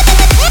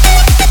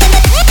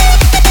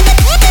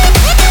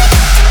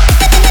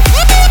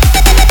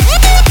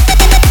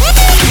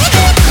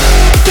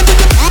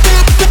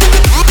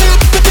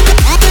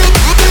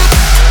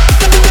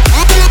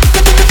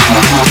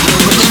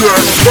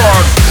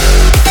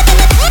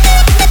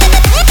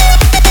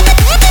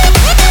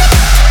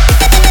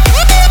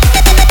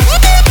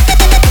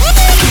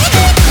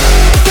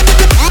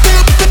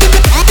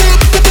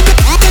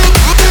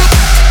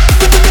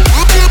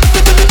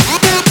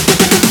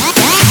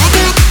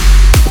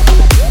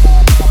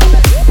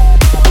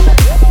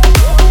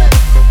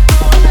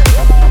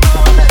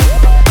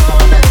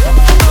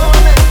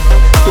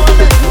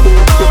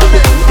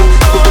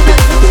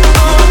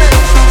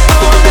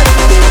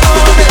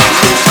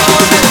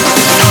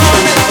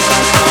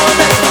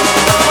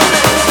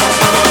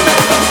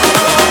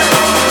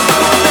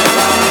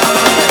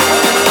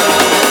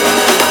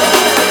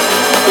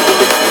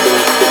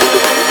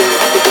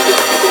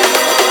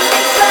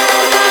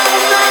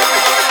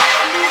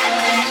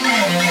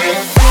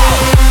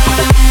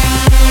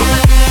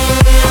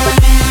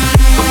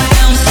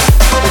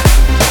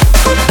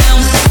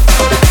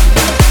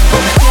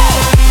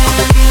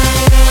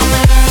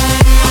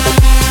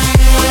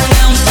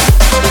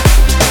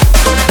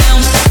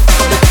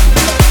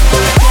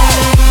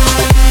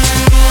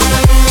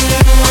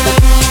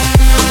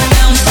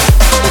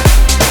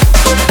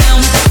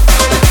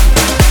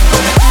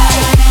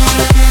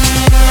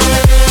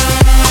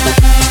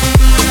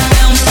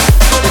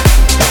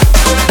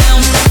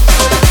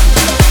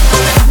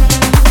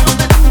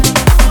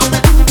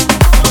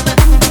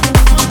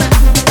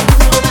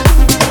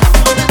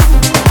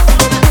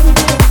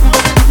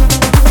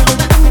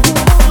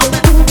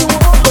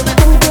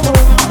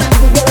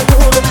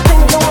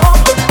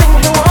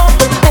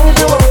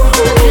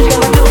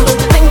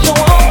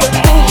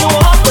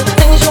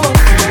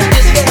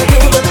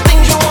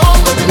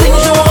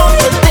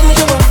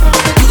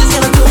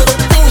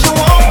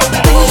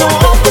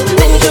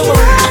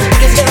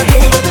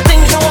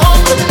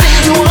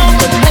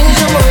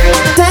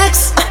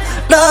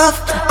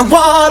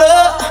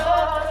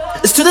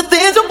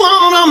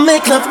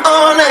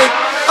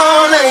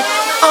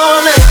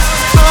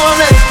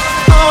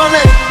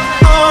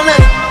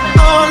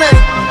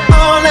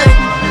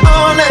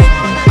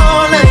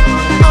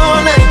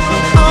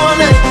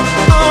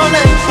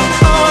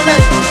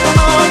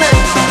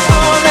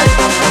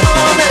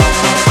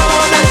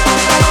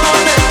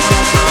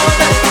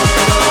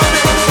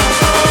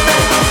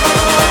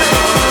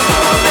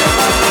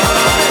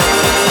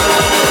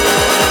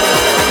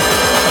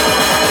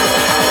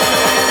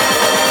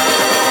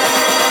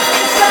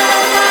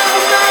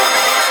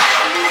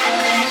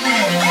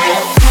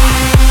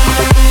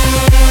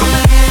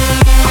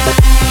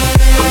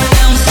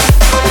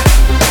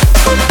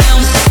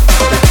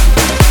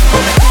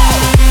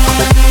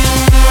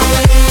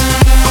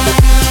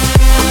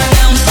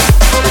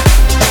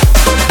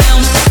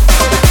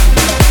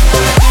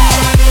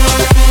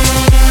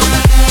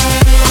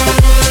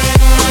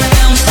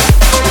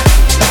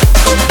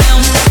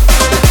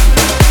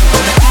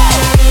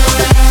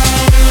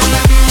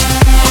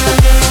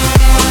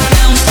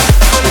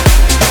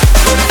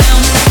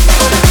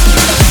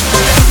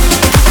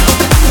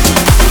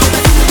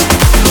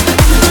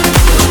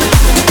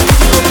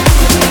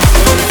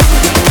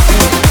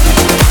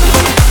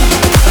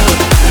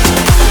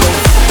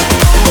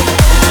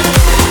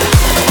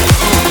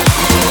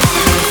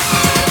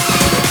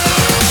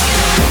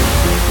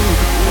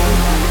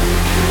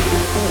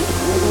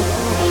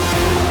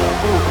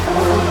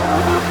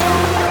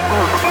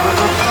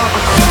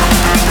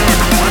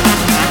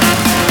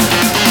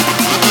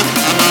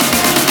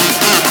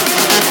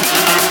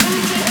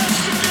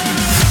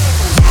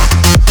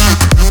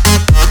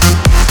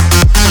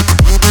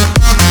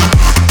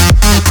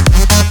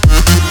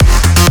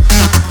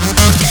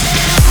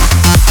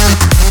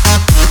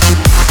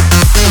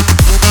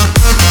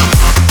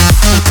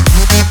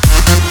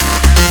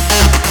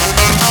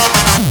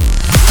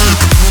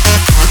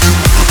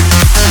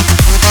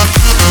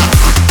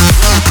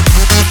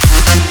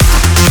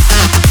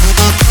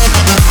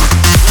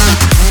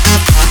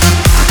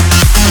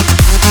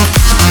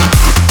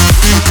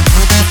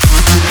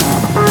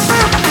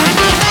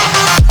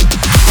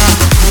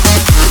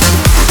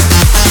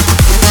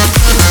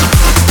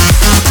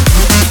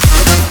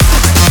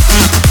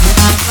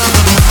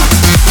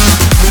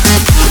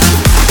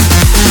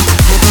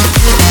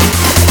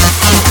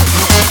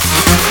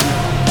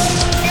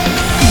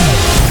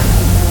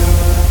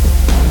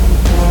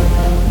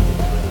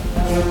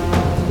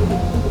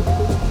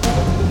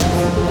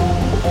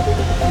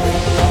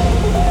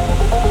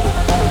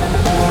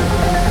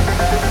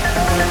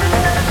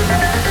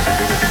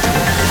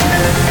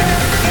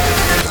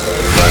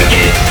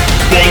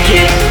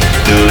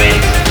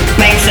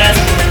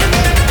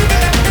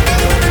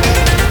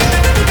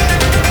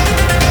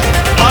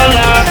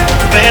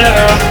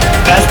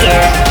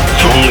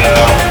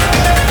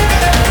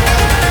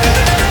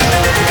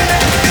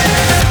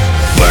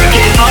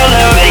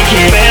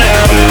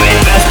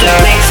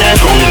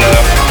 stronger.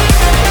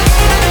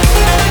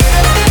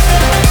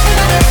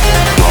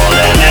 More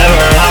than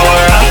ever, hour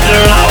after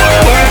hour,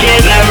 work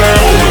is never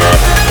over.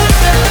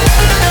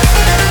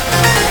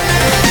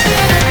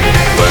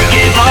 Work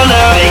it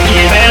harder, make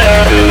it better,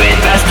 do it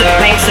faster,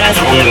 makes us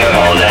stronger.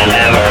 More than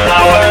ever,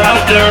 hour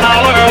after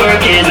hour,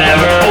 work is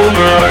never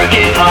over. Work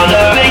it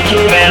harder, make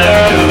it better,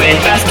 do it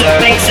faster,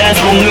 makes us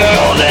stronger.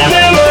 More than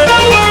ever,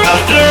 hour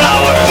after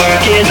hour,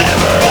 work is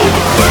never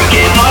over. Work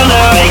it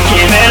harder, make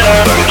it better,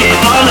 work it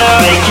harder,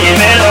 make it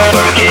better,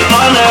 work it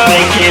harder,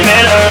 make it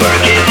better,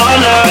 work it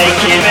harder,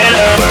 make it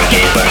better, work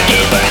it, work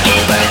it, work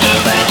it, work it,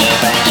 work it,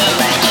 work it.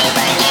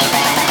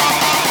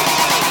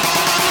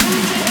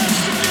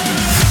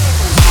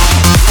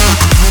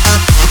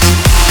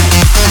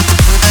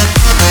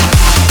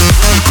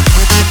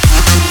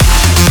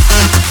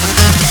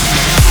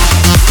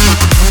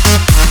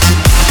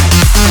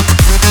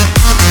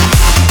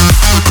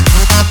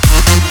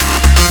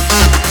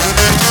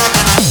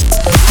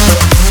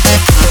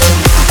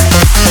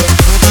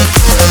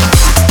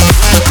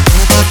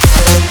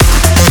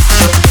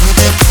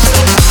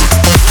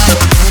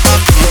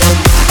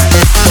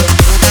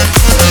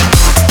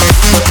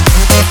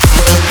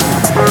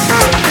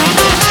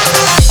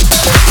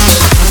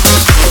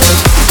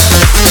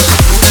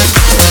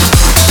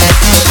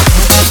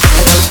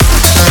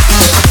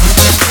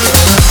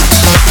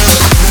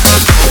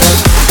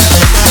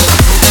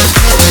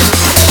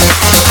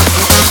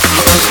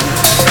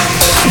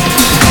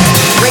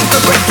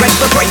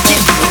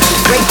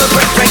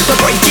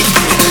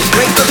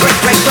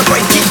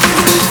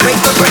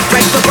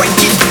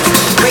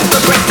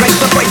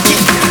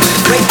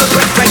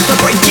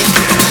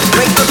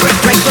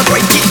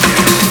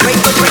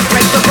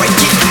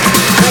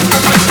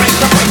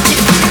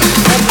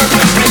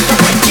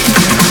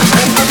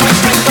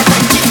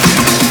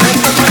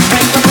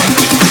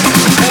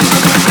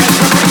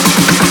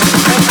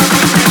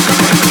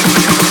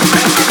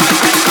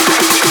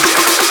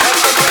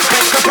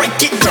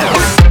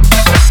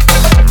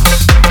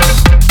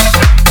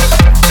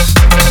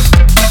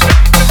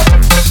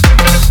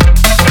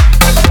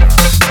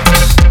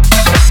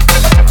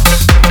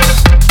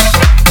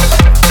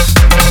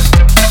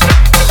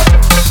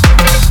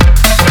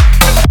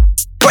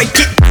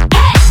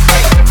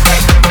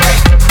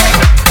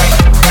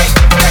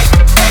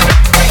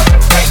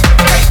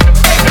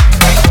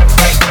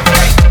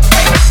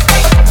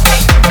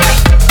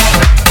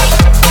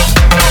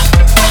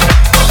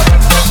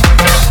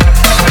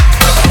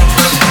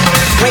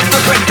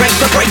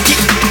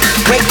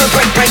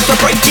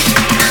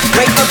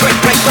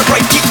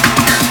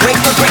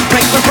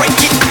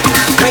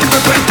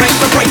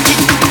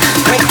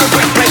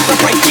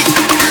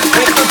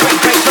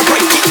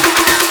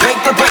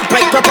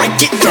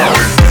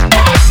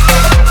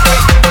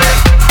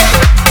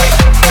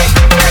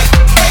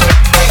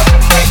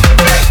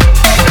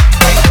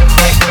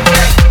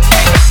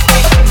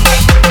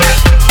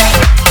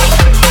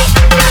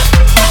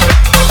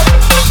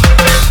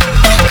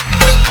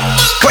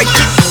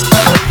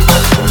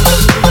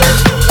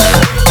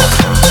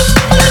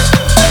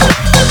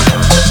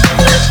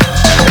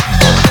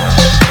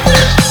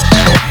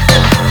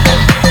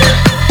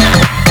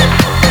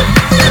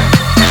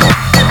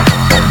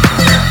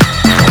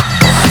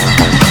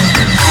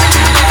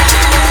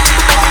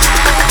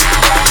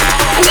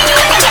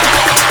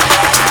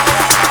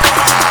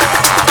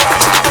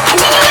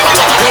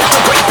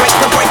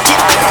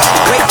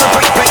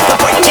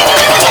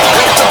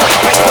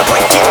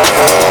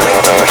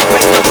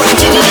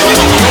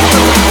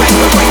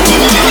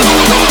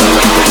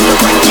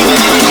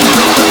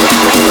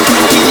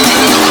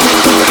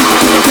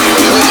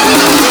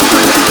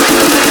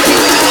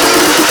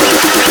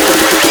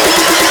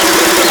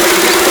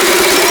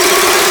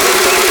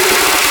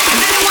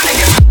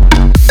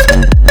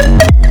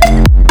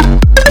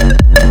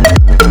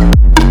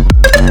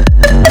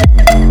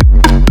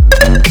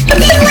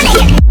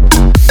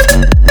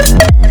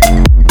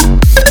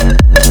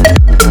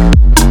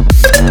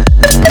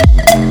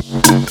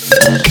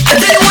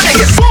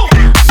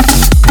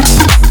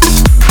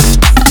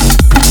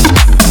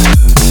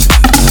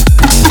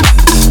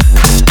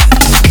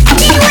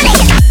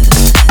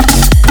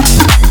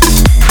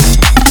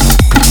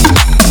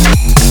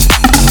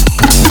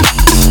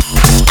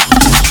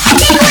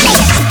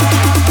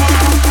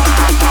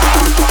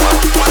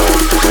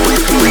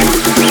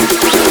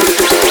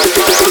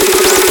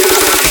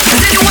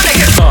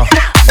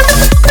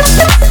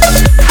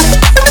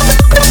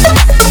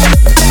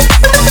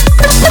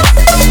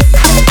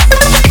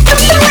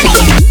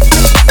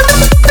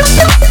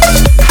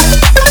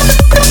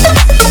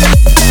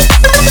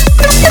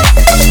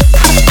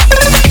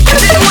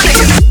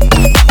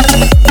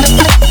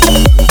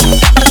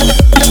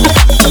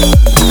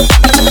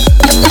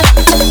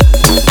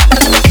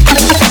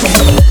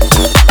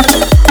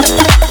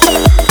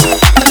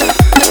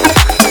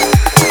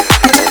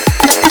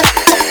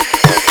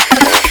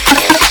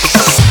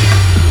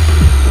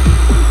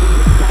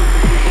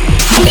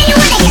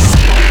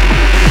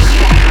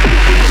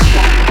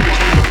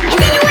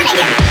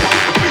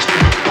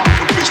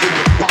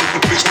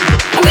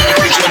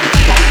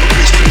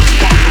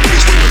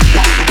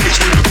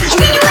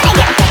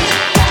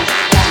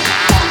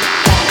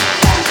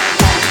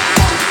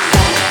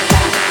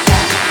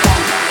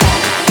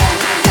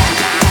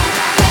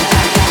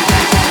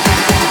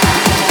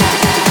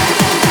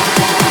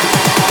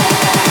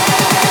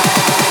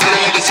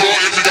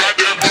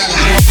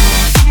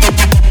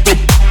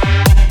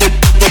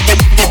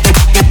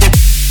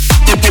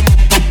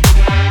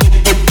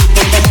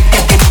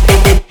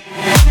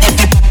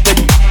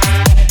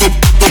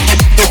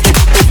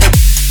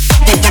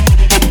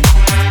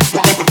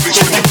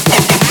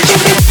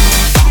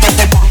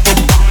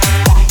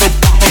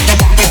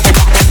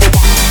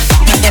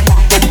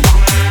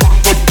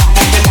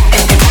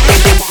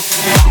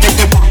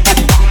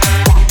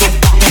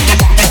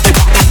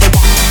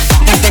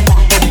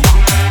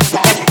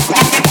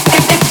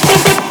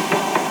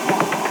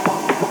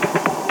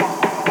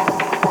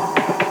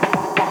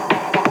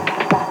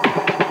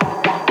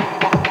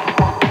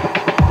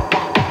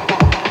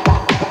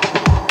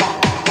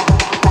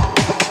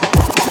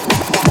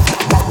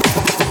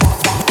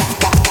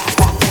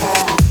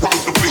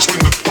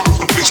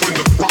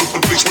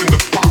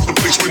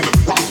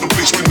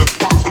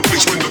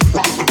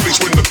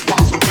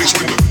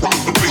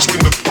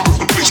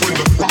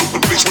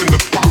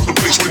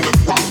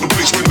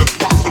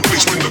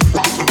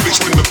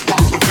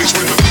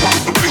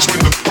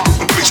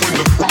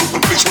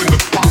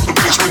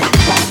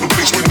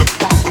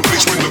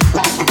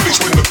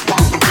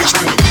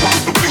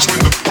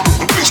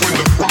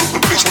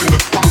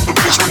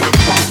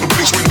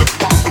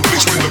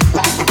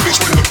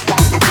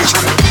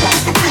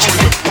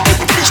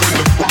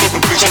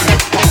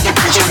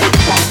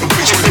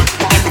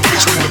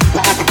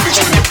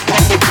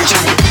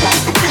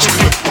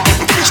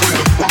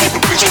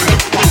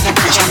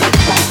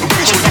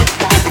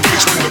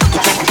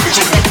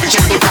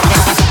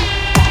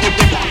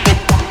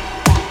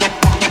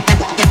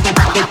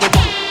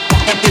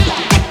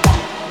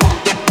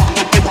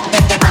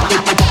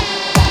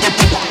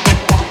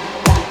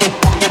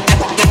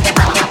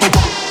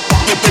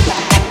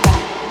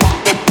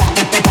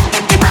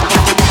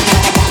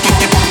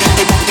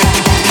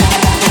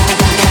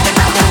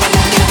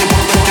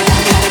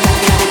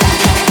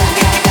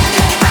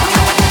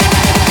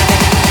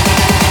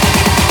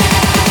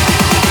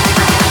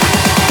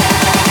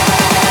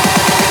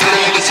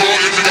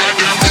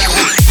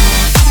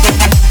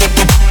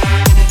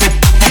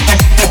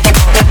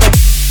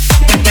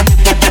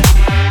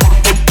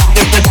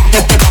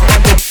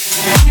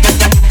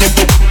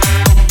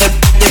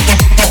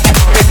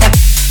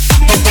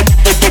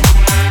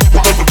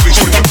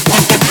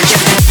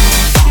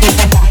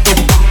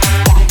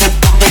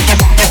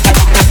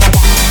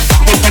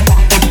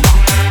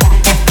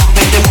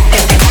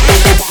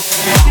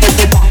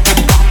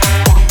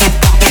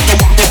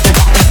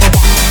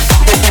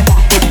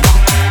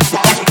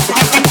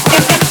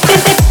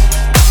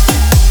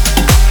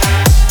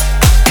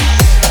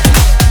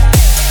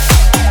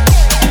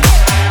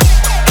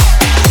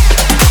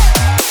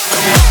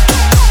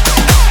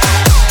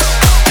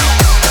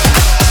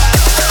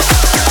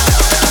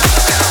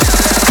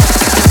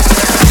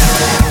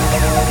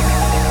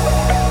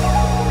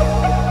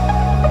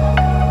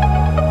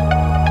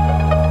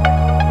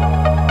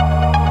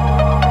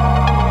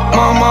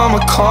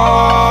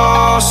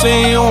 call,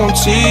 see you on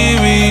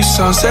TV.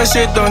 Sunset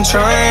shit done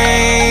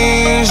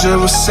changed.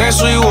 Ever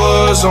since we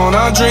was on,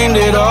 I dreamed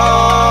it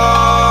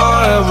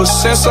all. Ever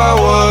since I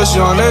was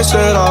young, they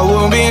said I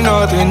wouldn't be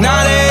nothing.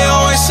 Now they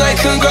always say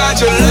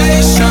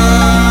congratulations.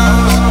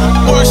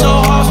 Worked so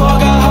hard,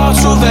 forgot how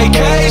to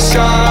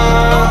vacation.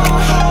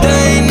 They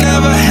ain't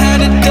never had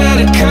a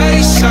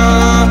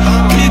dedication.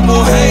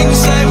 People hate and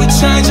say we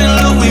changing,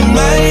 look we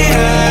made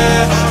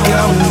it.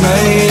 Yeah, we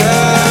made it.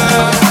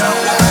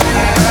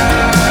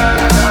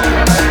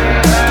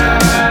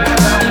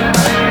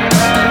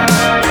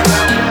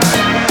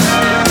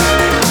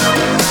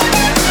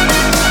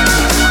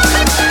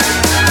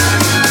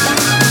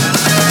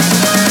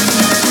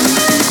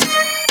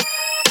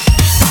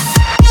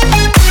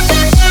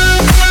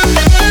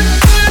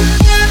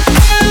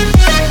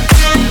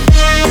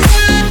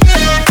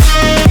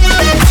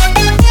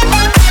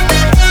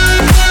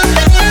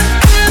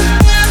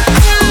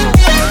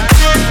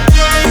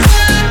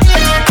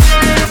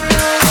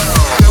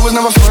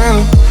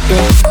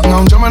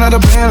 The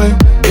Bentley,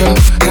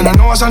 yeah, and I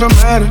know I sound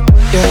dramatic,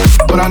 yeah,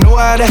 but I know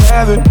I had to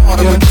have it,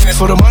 yeah.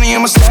 For the money,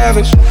 I'm a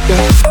savage,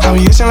 yeah. I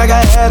be itching like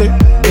I had it,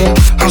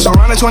 yeah. I'm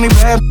surrounded 20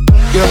 bad,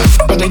 yeah,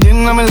 but they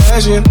didn't know me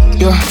last year,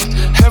 yeah.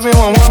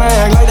 Everyone wanna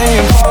act like they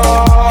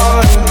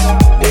important,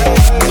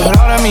 yeah, but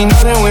all that mean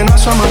nothing when I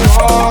turn my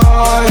door,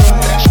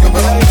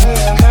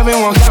 yeah.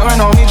 Everyone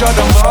counting on me, drop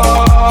the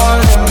ball,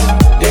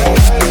 yeah,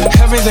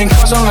 yeah. Everything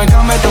comes on like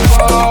I'm at the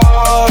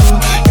ball,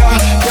 yeah,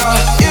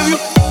 yeah. If you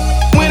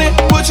win it,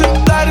 put your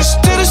lighters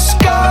to the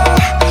sky.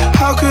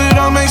 How could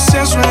I make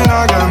sense when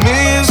I got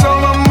millions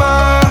on my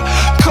mind?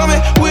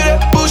 Coming with that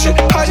bullshit,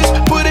 I just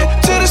put it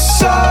to the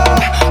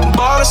side.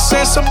 Bought a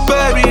sense of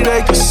baby,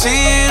 they could see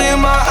it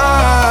in my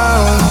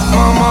eyes.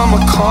 My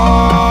mama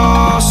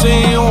called,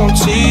 see you on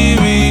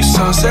TV.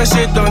 Sunset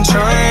shit done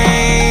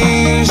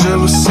changed.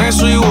 Ever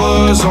since we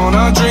was on,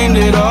 I dreamed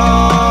it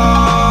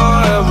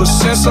all. Ever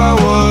since I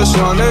was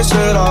young, they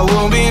said I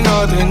won't be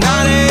nothing.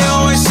 Now they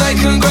always say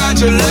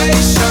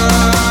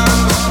congratulations.